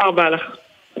 תודה רבה לך.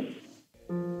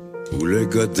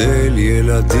 ולגדל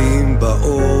ילדים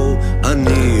באור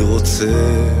אני רוצה.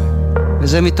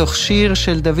 וזה מתוך שיר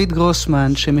של דוד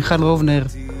גרוסמן, שמיכל רובנר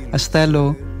עשתה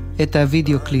לו את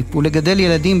הוידאו קליפ. ולגדל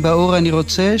ילדים באור אני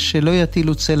רוצה, שלא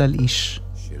יטילו צל על איש.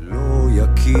 שלא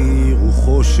יכירו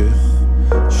חושך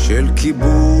של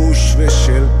כיבוש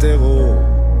ושל טרור.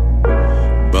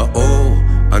 באור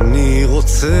אני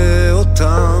רוצה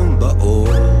אותם באור.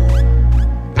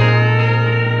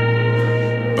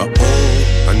 באור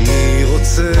אני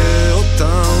רוצה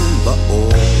אותם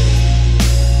באור.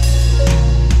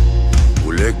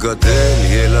 ולגדל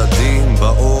ילדים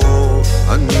באור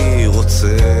אני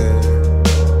רוצה.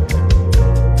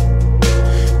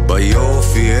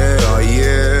 ביופי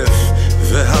העייף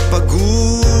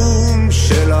והפגום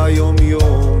של היום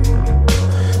יום.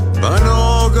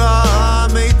 בנוגע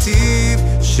המיטיב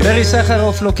ברי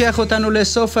סחרוף לוקח אותנו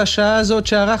לסוף השעה הזאת,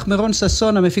 שערך מרון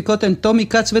ססון, המפיקות הן תומי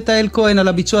קץ ותאל כהן, על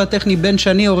הביצוע הטכני בן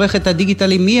שני, עורכת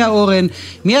הדיגיטלי מיה אורן,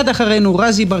 מיד אחרינו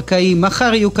רזי ברקאי,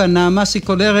 מחר יהיו כאן נעמה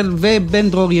סיקולרל ובן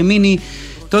דרור ימיני.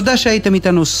 תודה שהייתם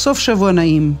איתנו, סוף שבוע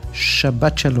נעים,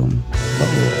 שבת שלום.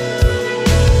 ברור.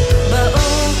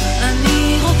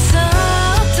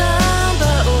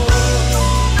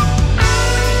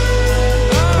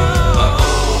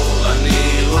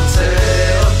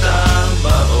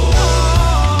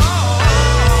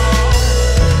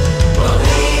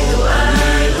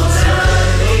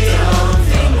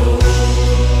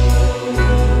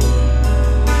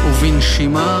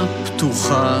 נשימה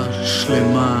פתוחה,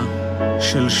 שלמה,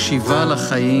 של שיבה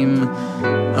לחיים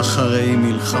אחרי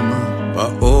מלחמה.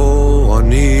 באור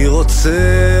אני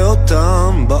רוצה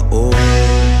אותם באור.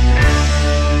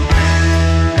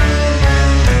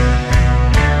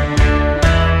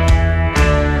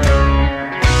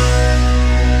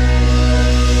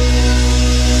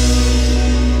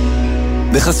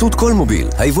 בחסות כל מוביל,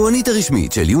 היבואנית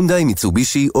הרשמית של יונדאי,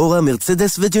 מיצובישי, אורה,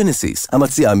 מרצדס וג'נסיס,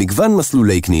 המציעה מגוון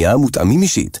מסלולי קנייה מותאמים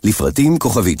אישית, לפרטים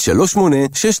כוכבית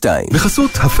 3862.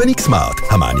 בחסות הפניקס סמארט,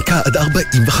 המעניקה עד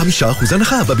 45%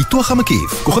 הנחה בביטוח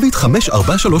המקיף, כוכבית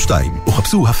 5432, או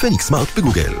חפשו הפניקס סמארט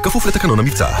בגוגל, כפוף לתקנון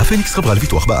המבצע, הפניקס חברה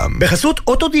לביטוח בע"מ. בחסות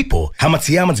אוטודיפו,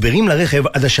 המציעה מצברים לרכב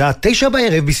עד השעה 9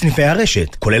 בערב בסניפי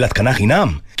הרשת, כולל התקנה חינם,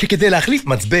 כי כדי להחליף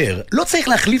מצבר, לא צריך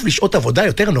להחליף לשעות עבודה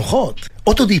יותר נוחות.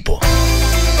 אוטודיפו.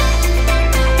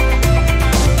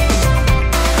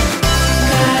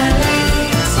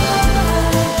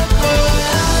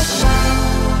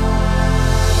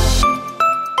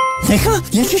 סליחה,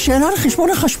 יש לי שאלה על חשבון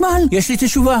החשמל. יש לי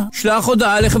תשובה. שלח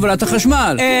הודעה לחברת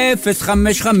החשמל. 055-700-103.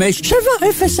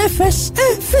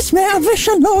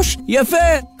 יפה.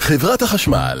 חברת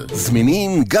החשמל,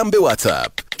 זמינים גם בוואטסאפ.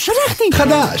 שלחתי.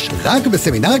 חדש, רק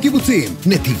בסמינר הקיבוצים.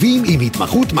 נתיבים עם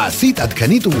התמחות מעשית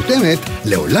עדכנית ומותאמת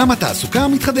לעולם התעסוקה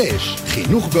המתחדש.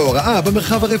 חינוך והוראה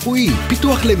במרחב הרפואי,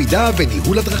 פיתוח למידה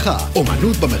וניהול הדרכה,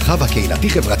 אומנות במרחב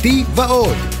הקהילתי-חברתי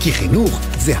ועוד. כי חינוך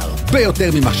זה הרבה יותר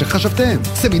ממה שחשבתם.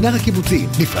 סמינר הקיבוצים,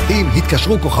 נפרדים,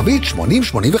 התקשרו כוכבית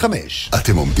 8085.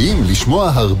 אתם עומדים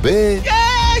לשמוע הרבה...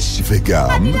 יש! וגם...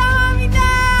 אני לא מאמינה!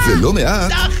 ולא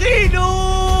מעט...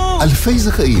 זכינו! אלפי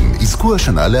זכאים יזכו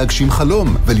השנה להגשים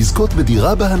חלום ולזכות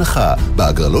בדירה בהנחה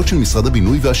בהגרלות של משרד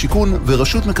הבינוי והשיכון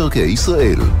ורשות מקרקעי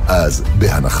ישראל. אז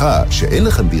בהנחה שאין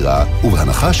לכם דירה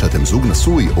ובהנחה שאתם זוג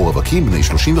נשוי או רווקים בני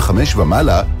 35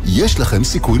 ומעלה, יש לכם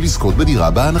סיכוי לזכות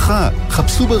בדירה בהנחה.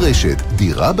 חפשו ברשת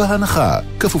דירה בהנחה,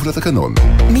 כפוף לתקנון.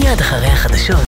 מיד אחרי החדשות